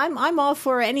mean, I'm all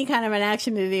for any kind of an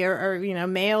action movie or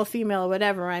male, female, or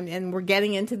whatever. And we're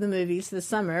getting into the movies this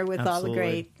summer with all the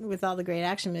great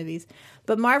action movies.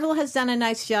 But Marvel has done a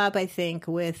nice job, I think,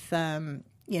 with branching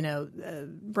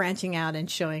out and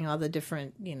showing all the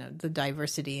different, the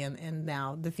diversity and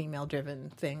now the female driven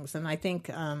things. And I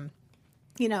think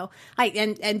you know,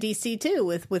 and DC too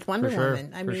with Wonder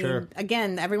Woman. I mean,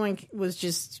 again, everyone was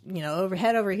just, you know, over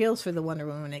heels for the Wonder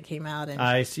Woman when it came out.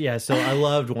 And so I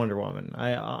loved Wonder Woman.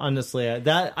 I honestly,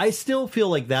 I still feel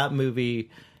like that movie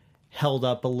held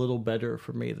up a little better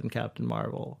for me than Captain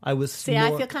Marvel. I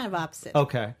feel kind of opposite.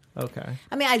 Okay.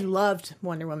 I mean, I loved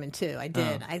Wonder Woman too. I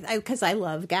did. Because I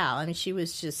love Gal. I mean, she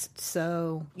was just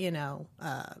so, you know,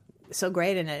 so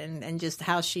great in it, and just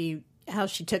how she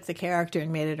took the character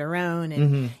and made it her own,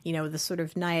 and you know, the sort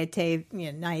of naivete.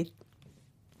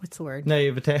 What's the word?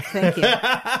 Naivete. Thank you.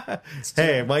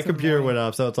 Hey, my computer went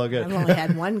off, so it's all good. I've only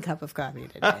had one cup of coffee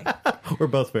today. We're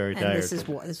both very tired. This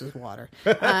is water.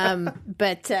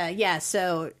 Yeah.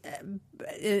 So,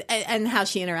 and how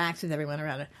she interacts with everyone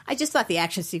around her. I just thought the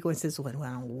action sequences went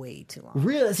on way too long.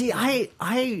 Really? See,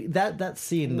 that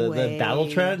scene, the battle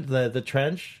trench, the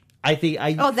trench. I think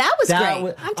that was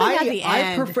great. I'm talking about the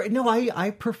end.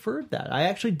 I preferred that. I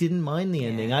actually didn't mind the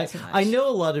ending. I know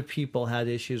a lot of people had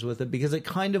issues with it because it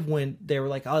kind of went. They were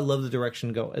like, "Oh, I love the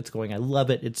direction it's going. I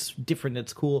love it. It's different.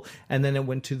 It's cool." And then it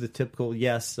went to the typical,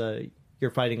 "Yes,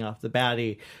 you're fighting off the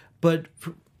baddie." But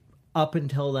up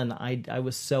until then, I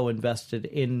was so invested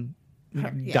in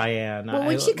Diane. Well,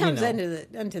 when she comes into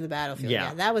the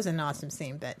battlefield, that was an awesome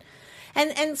scene. But.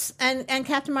 And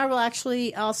Captain Marvel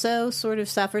actually also sort of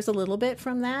suffers a little bit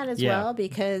from that as well,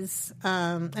 because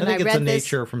I think it's the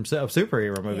nature of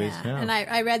superhero movies. Yeah. And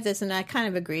I read this and I kind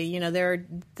of agree. You know, there are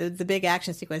the big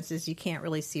action sequences, you can't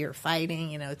really see her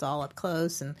fighting. You know, it's all up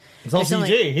close and it's all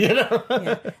CG. You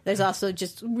know, there's also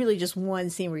just one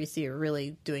scene where you see her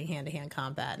really doing hand-to-hand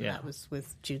combat, and that was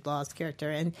with Jude Law's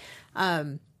character. And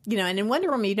you know, and in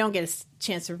Wonder Woman, you don't get a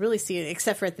chance to really see it,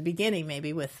 except for at the beginning,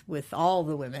 maybe with all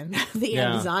the women, the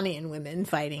Amazonian women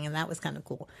fighting, and that was kind of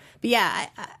cool. But yeah,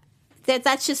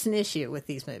 that's just an issue with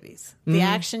these movies. The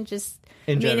action just,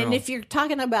 general. And if you're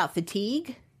talking about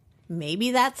fatigue, maybe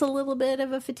that's a little bit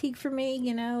of a fatigue for me.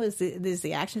 You know, is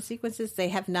the action sequences, they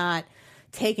have not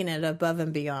taken it above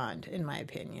and beyond, in my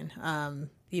opinion.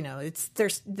 You know,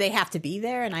 they have to be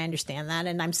there, and I understand that,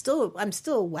 and I'm still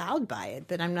wowed by it,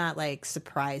 but I'm not like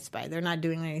surprised by it. They're not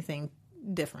doing anything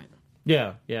different.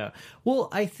 Yeah. Well,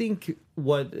 I think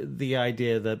what the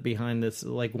idea that behind this,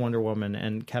 like Wonder Woman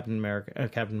and Captain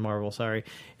Marvel,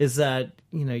 is that,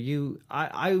 you know,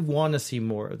 I want to see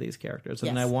more of these characters,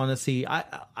 and I want to see.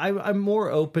 I'm more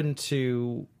open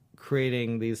to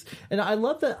creating these, and I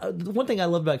love that. One thing I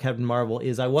love about Captain Marvel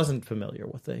is I wasn't familiar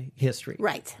with the history.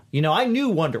 Right. You know, I knew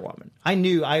Wonder Woman. I didn't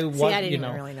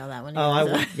even really know that one.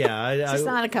 It's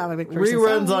not a comic book person.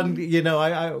 Reruns on, you know,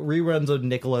 reruns on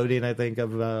Nickelodeon. I think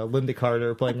of Linda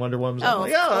Carter playing Wonder Woman.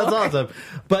 That's awesome.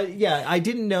 But yeah, I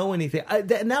didn't know anything,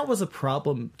 and that was a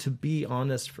problem. To be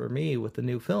honest, for me with the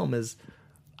new film is,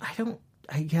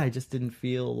 I just didn't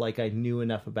feel like I knew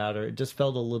enough about her. It just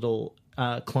felt a little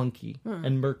clunky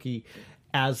and murky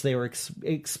as they were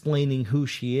explaining who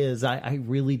she is. I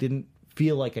really didn't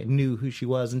feel like I knew who she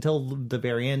was until the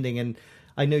very ending, and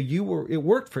I know it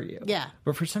worked for you. Yeah.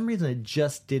 But for some reason it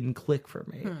just didn't click for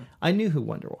me. I knew who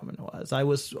Wonder Woman was. I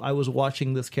was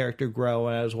watching this character grow,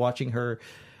 and I was watching her.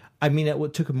 I mean,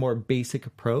 it took a more basic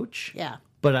approach. Yeah.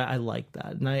 But I like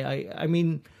that. And I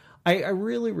mean, I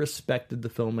really respected the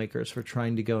filmmakers for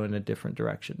trying to go in a different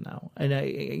direction now.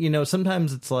 And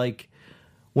sometimes it's like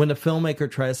when a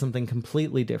filmmaker tries something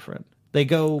completely different, they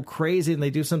go crazy and they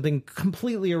do something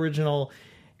completely original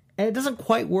and it doesn't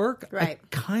quite work. Right. I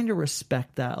kind of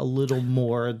respect that a little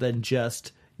more than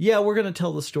just, we're going to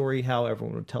tell the story how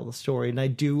everyone would tell the story. And I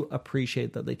do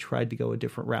appreciate that they tried to go a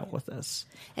different route with this.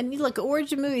 And look,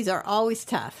 origin movies are always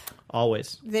tough.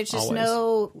 Always. There's just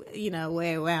no,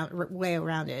 way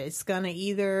around it. It's going to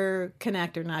either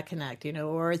connect or not connect,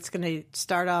 or it's going to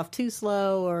start off too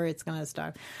slow, or it's going to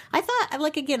start. I thought,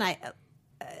 like, again, I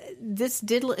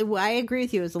agree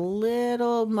with you. It was a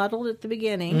little muddled at the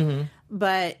beginning,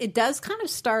 but it does kind of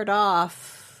start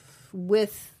off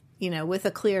with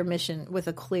a clear mission, with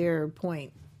a clear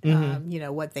point.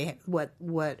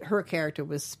 What her character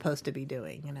was supposed to be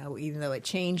doing, even though it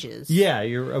changes. Yeah,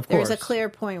 of course. There's a clear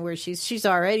point where she's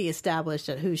already established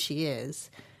who she is.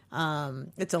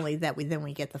 It's only that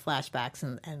we get the flashbacks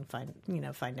and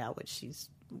find out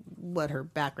what her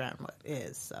background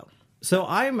is. So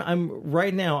I'm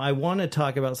right now. I want to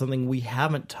talk about something we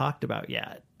haven't talked about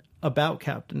yet about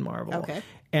Captain Marvel. Okay.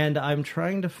 And I'm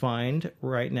trying to find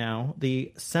right now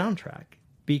the soundtrack.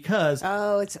 Because the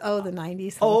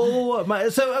 90s. Oh my!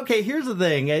 So okay, here's the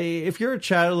thing: if you're a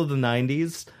child of the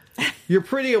 90s, you're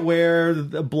pretty aware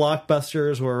the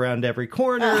blockbusters were around every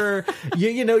corner.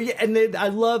 And I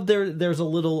love there's a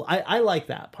little. I like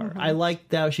that part. I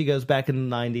like how she goes back in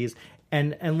the 90s,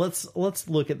 And let's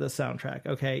look at the soundtrack.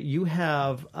 Okay, you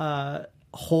have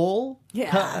Hole.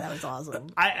 Yeah, that was awesome.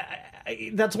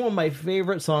 That's one of my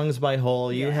favorite songs by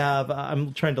Hole. You have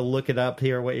I'm trying to look it up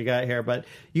here what you got here, but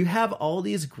you have all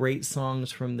these great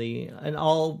songs from and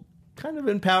all kind of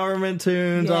empowerment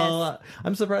tunes. Yes.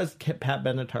 I'm surprised Pat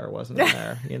Benatar wasn't in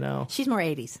there. You know, She's more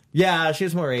 80s. yeah,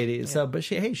 she's more 80s. So, but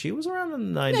she was around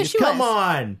in the 90s. Yeah, she Come was.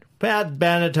 on, Pat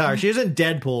Benatar. She's in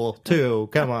Deadpool too.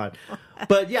 Come on.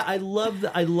 But yeah, I love the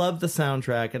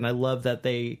soundtrack, and I love that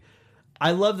they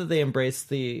embraced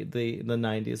the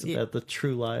 90s about the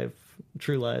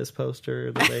True Lies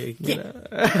poster that they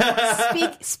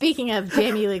Speaking of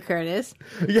Jamie Lee Curtis,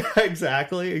 yeah,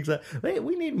 exactly.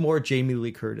 We need more Jamie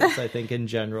Lee Curtis, I think, in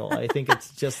general. I think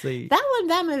it's just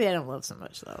that movie I don't love so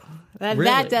much though.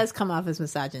 That does come off as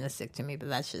misogynistic to me, but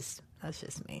that's just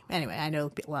me. Anyway, I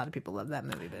know a lot of people love that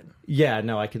movie, but yeah,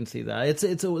 no, I can see that.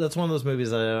 That's one of those movies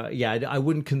that I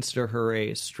wouldn't consider her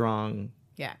a strong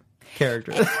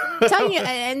character. Telling you,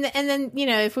 and then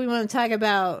if we want to talk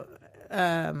about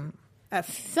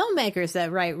filmmakers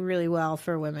that write really well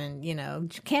for women,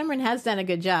 Cameron has done a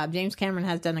good job. James Cameron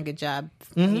has done a good job,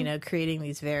 creating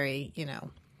these very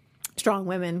strong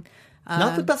women.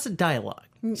 Not the best at dialogue.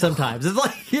 Sometimes it's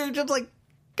like you're just like,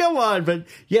 come on, but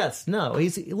yes, no.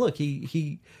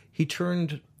 He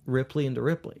turned Ripley into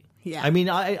Ripley. Yeah. I mean,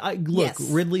 I look.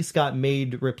 Yes. Ridley Scott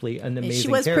made Ripley an amazing. She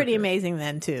was character. pretty amazing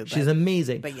then too. But, She's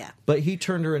amazing, but yeah. But he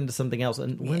turned her into something else,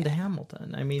 and Linda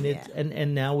Hamilton. I mean,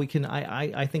 and now we can.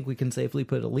 I think we can safely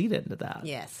put Alita into that.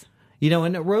 Yes.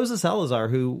 And Rosa Salazar,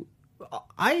 who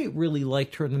I really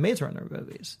liked her in the Maze Runner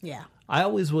movies. Yeah. I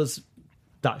always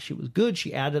thought she was good.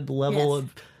 She added the level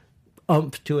of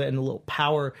oomph to it and a little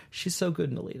power. She's so good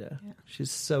in Alita. Yeah.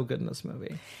 She's so good in this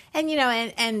movie.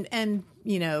 And and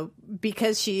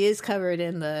because she is covered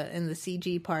in the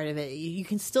CG part of it, you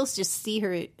can still just see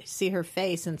her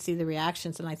face and see the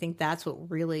reactions, and I think that's what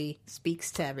really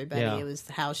speaks to everybody. Yeah. It was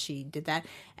how she did that.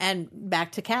 And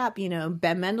back to Cap,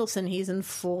 Ben Mendelsohn, he's in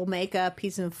full makeup,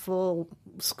 he's in full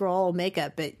scroll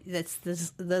makeup, but it's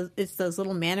those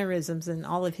little mannerisms and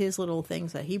all of his little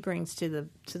things that he brings to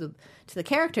the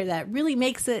character that really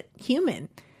makes it human.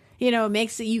 It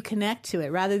makes it you connect to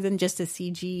it rather than just a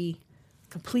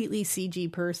completely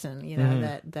CG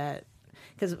person. That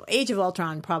because Age of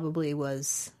Ultron probably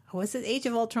was it Age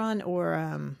of Ultron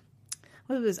or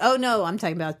what was? Oh no, I'm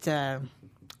talking about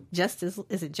Justice.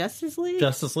 Is it Justice League?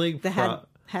 Justice League that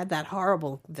had that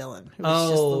horrible villain. Who was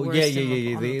just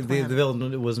the worst The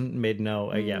villain wasn't made.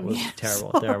 It was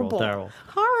terrible.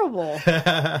 Horrible.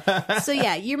 So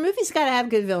yeah, your movie's got to have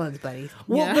good villains, buddy.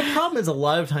 Well, the problem is a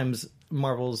lot of times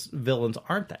Marvel's villains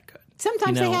aren't that good.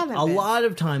 Sometimes they haven't. A lot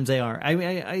of times they aren't. I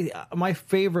mean, I my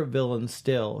favorite villain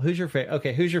still. Who's your favorite?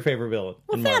 Okay, who's your favorite villain?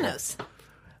 Well, Thanos.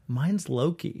 Mine's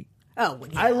Loki. Oh,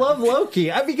 yeah. I love Loki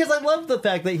because I love the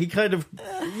fact that he kind of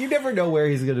you never know where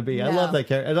he's going to be. No. I love that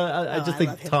character, and I just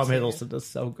think Tom Hiddleston is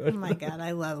so good. Oh my god,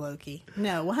 I love Loki.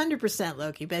 No, 100%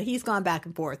 Loki, but he's gone back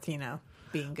and forth,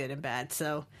 being good and bad.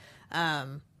 So,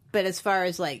 but as far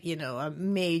as a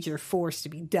major force to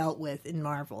be dealt with in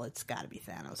Marvel, it's got to be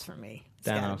Thanos for me.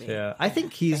 Thanos, yeah. I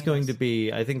think he's going to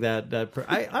be. I think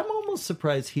I'm almost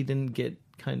surprised he didn't get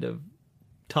kind of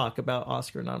talk about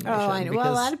Oscar nomination. Oh, I know.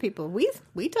 Well, a lot of people we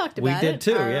talked about it. We did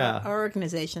too. Our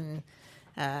organization,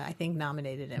 I think,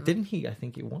 nominated him. Didn't he? I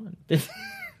think he won.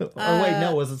 Or wait,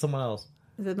 no, was it someone else?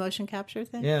 The motion capture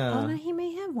thing. Yeah. Oh no, he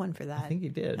may have one for that. I think he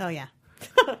did. Oh yeah.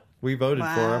 We voted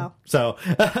for him. So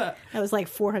that was like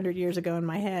 400 years ago in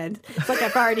my head. It's like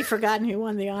I've already forgotten who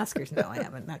won the Oscars. No, I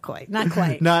haven't. Not quite.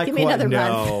 Give me another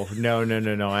month.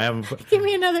 No. I haven't. Give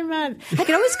me another month. I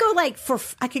could always go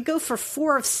I could go for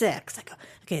 4 of 6. I go,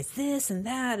 okay, it's this and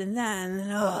that and that. And then,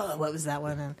 what was that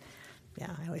one? And yeah,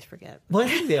 I always forget. Well, I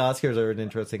think the Oscars are an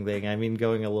interesting thing. I mean,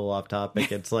 going a little off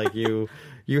topic, it's like you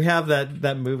have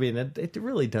that movie, and it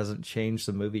really doesn't change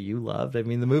the movie you loved. I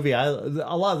mean, the movie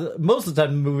most of the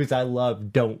time, the movies I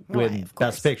love don't win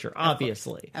Best Picture.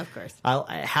 Obviously, of course.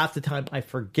 Half the time I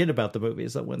forget about the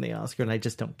movies that win the Oscar, and I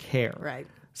just don't care. Right.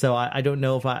 So I don't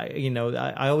know if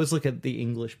I always look at The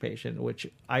English Patient,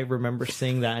 which I remember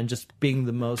seeing that and just being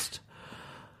the most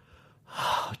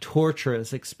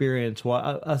torturous experience.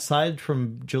 Aside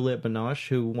from Juliette Binoche,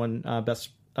 who won Best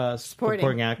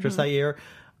Supporting Actress that year,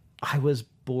 I was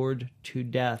bored to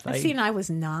death. I was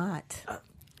not.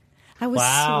 I was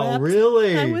swept.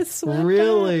 Really? I was swept.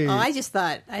 Really? I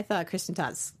thought Kristen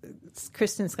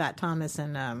Scott Thomas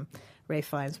and Ralph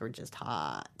Fiennes were just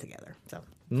hot together. So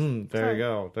There you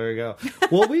go.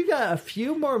 Well, we've got a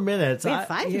few more minutes. We have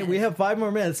 5 minutes. We have 5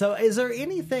 more minutes. So is there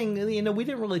anything, we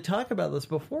didn't really talk about this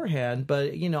beforehand,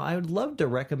 but, I would love to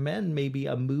recommend maybe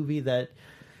a movie that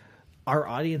our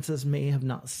audiences may have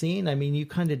not seen. I mean, you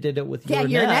kind of did it with You're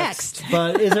Next.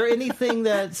 But is there anything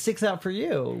that sticks out for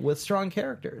you with strong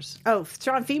characters? Oh,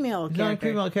 strong female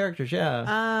characters,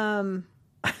 yeah.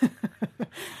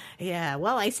 Yeah,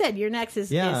 well, I said You're Next is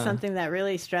something that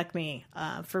really struck me.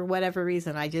 For whatever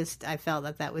reason, I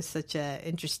felt that was such an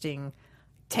interesting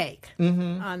take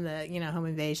on the home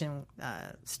invasion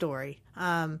story.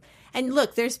 And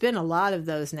look, there's been a lot of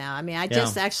those now. I mean, I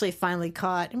just actually finally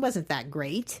caught. It wasn't that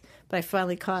great, but I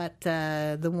finally caught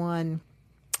the one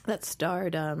that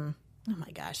starred. Oh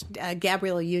my gosh,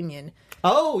 Gabrielle Union.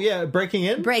 Oh yeah, Breaking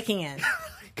In.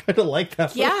 Kind of like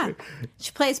that. Yeah,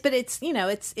 she plays, but it's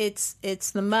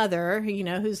it's the mother,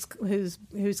 whose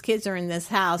kids are in this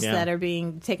house that are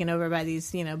being taken over by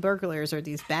these burglars or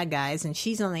these bad guys, and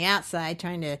she's on the outside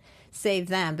trying to save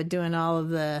them, but doing all of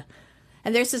the.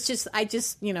 And there's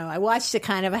I watched it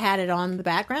kind of, I had it on the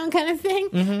background kind of thing,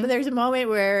 but there's a moment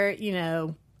where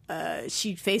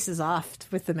she faces off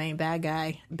with the main bad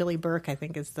guy. Billy Burke, I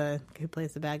think, is who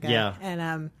plays the bad guy. Yeah,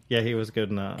 and he was good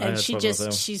in that. And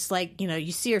she's like,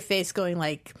 you see her face going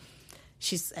like,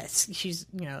 she's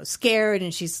scared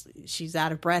and she's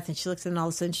out of breath, and she looks, and all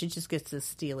of a sudden she just gets this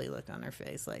steely look on her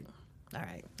face, like, all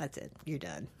right, that's it, you're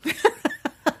done.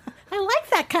 I like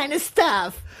that kind of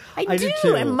stuff. I do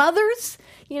too. And mothers,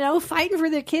 fighting for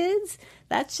their kids.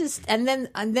 That's just, and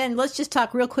then let's just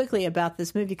talk real quickly about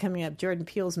this movie coming up, Jordan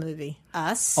Peele's movie,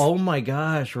 Us. Oh my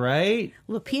gosh, right?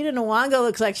 Lupita Nyong'o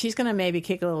looks like she's going to maybe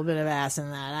kick a little bit of ass in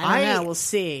that. I don't know. We'll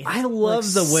see. I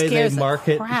love the way they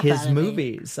market his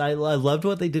movies. I loved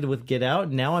what they did with Get Out.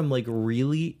 Now I'm like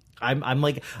really. I'm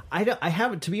like, I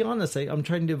haven't, to be honest, I'm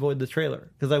trying to avoid the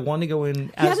trailer because I want to go in.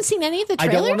 You haven't seen any of the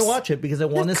trailers? I don't want to watch it because I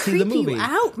want to see the movie.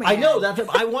 Out, man. I know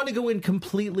I want to go in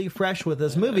completely fresh with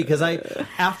this movie because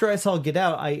after I saw Get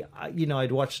Out,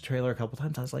 I'd watched the trailer a couple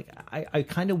times. I was like, I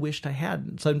kind of wished I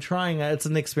hadn't. So I'm trying. It's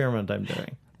an experiment I'm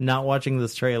doing. Not watching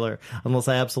this trailer unless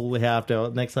I absolutely have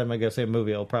to. Next time I go see a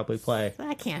movie, I'll probably play.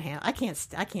 I can't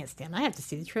stand. I have to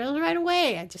see the trailer right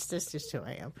away. That's just who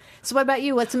I am. So, what about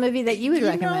you? What's a movie that you would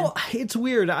recommend? It's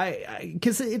weird.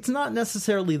 Because it's not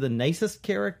necessarily the nicest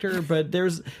character, but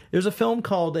there's a film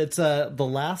called The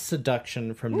Last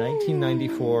Seduction from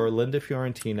 1994. Linda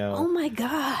Fiorentino. Oh my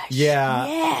gosh! Yeah.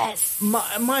 Yes.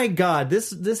 My God,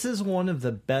 this is one of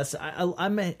the best.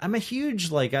 I'm a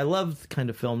huge I love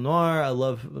kind of film noir. I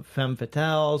love femme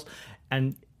fatales,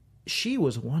 and she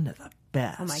was one of the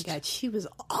best. Oh my God, she was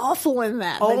awful in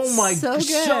that. Oh my, so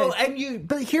good.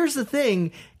 But here's the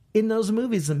thing: in those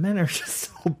movies, the men are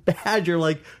just so bad. You're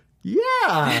like,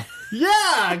 yeah,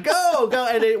 go,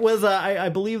 and it was I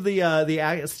believe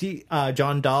the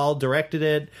John Dahl directed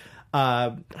it.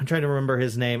 I'm trying to remember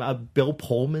his name. Bill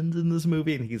Pullman's in this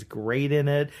movie, and he's great in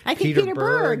it. I think Peter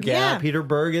Berg. Yeah, Peter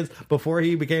Berg is before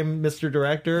he became Mr.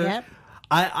 Director. Yep.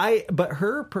 But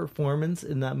her performance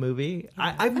in that movie,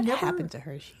 I've what never happened to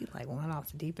her. She went off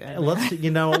the deep end.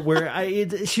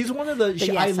 She's one of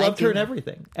the. I loved her in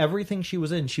everything. Everything she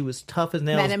was in, she was tough as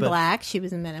nails. Men in Black. She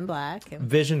was in Men in Black.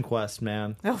 Vision Quest,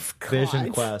 man. Oh God.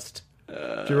 Vision Quest.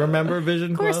 Do you remember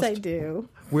Vision Quest? Of course I do.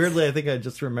 Weirdly, I think I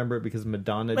just remember it because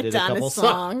Madonna did a couple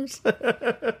songs. And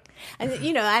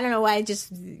I don't know why I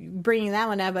just bringing that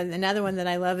one up, but another one that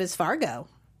I love is Fargo.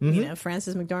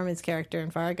 Frances McDormand's character in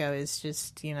Fargo is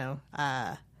just,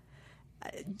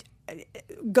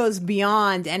 goes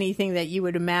beyond anything that you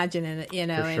would imagine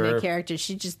in a character.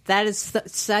 That is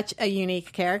such a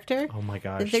unique character. Oh my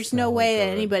gosh. There's no way that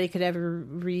anybody could ever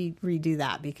redo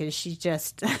that because she's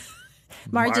just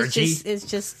Margie is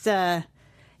just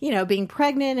being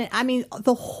pregnant. I mean,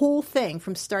 the whole thing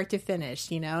from start to finish,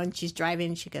 and she's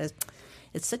driving, she goes,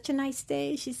 "It's such a nice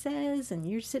day," she says, and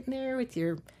you're sitting there with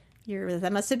your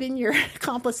that must have been your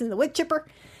accomplice in the wood chipper,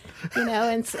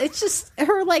 and it's just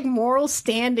her moral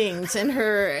standings and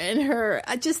her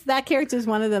just that character is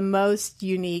one of the most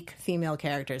unique female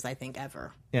characters I think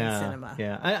ever in cinema.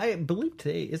 Yeah, I believe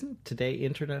isn't today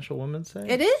International Women's Day?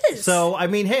 It is. So I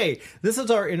mean, hey, this is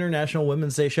our International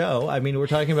Women's Day show. I mean, we're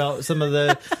talking about some of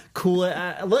the cool.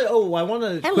 I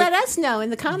want to let us know in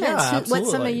the comments what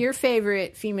some of your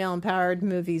favorite female empowered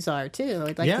movies are too.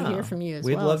 I'd like to hear from you as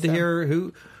well. We'd love to hear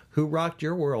who rocked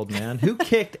your world, man? Who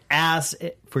kicked ass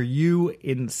for you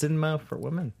in cinema for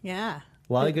women? Yeah.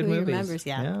 A lot of good Who movies. remembers?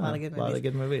 Yeah, a lot of good movies. A lot of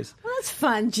good movies. Well, that's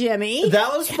fun, Jimmy.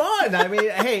 That was fun. I mean,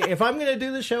 hey, if I'm going to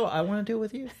do the show, I want to do it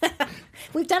with you.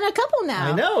 We've done a couple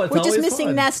now. I know, it's We're just always missing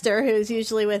fun. Nestor, who's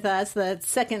usually with us. The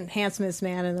second handsomest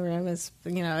man in the room is,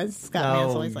 it's Scott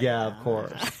Mansell. He's like, yeah, of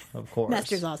course. Of course.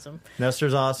 Nestor's awesome.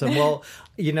 Nestor's awesome. Well,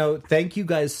 thank you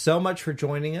guys so much for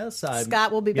joining us.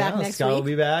 Scott will be back next Scott week. will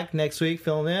be back next week,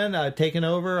 filling in, taking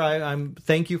over. I'm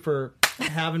thank you for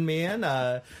having me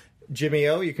in. Jimmy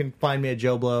O, you can find me at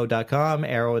joeblow.com,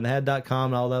 arrowinthehead.com,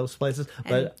 and all those places.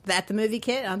 But at the Movie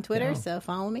Kit on Twitter, so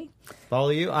follow me. Follow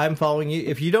you. I'm following you.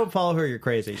 If you don't follow her, you're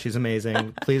crazy. She's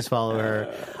amazing. Please follow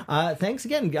her. Thanks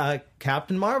again,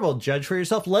 Captain Marvel. Judge for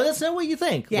yourself. Let us know what you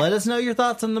think. Yeah. Let us know your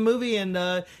thoughts on the movie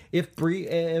and if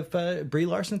Brie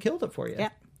Larson killed it for you. Yeah.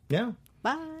 Yeah.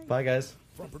 Bye. Bye, guys.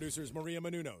 From producers Maria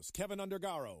Menounos, Kevin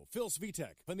Undergaro, Phil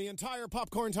Svitek, and the entire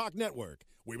Popcorn Talk Network,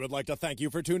 we would like to thank you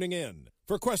for tuning in.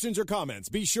 For questions or comments,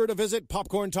 be sure to visit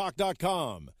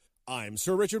popcorntalk.com. I'm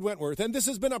Sir Richard Wentworth, and this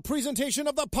has been a presentation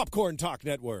of the Popcorn Talk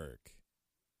Network.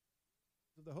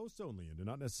 The hosts only and do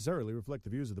not necessarily reflect the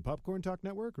views of the Popcorn Talk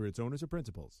Network or its owners or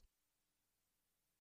principals.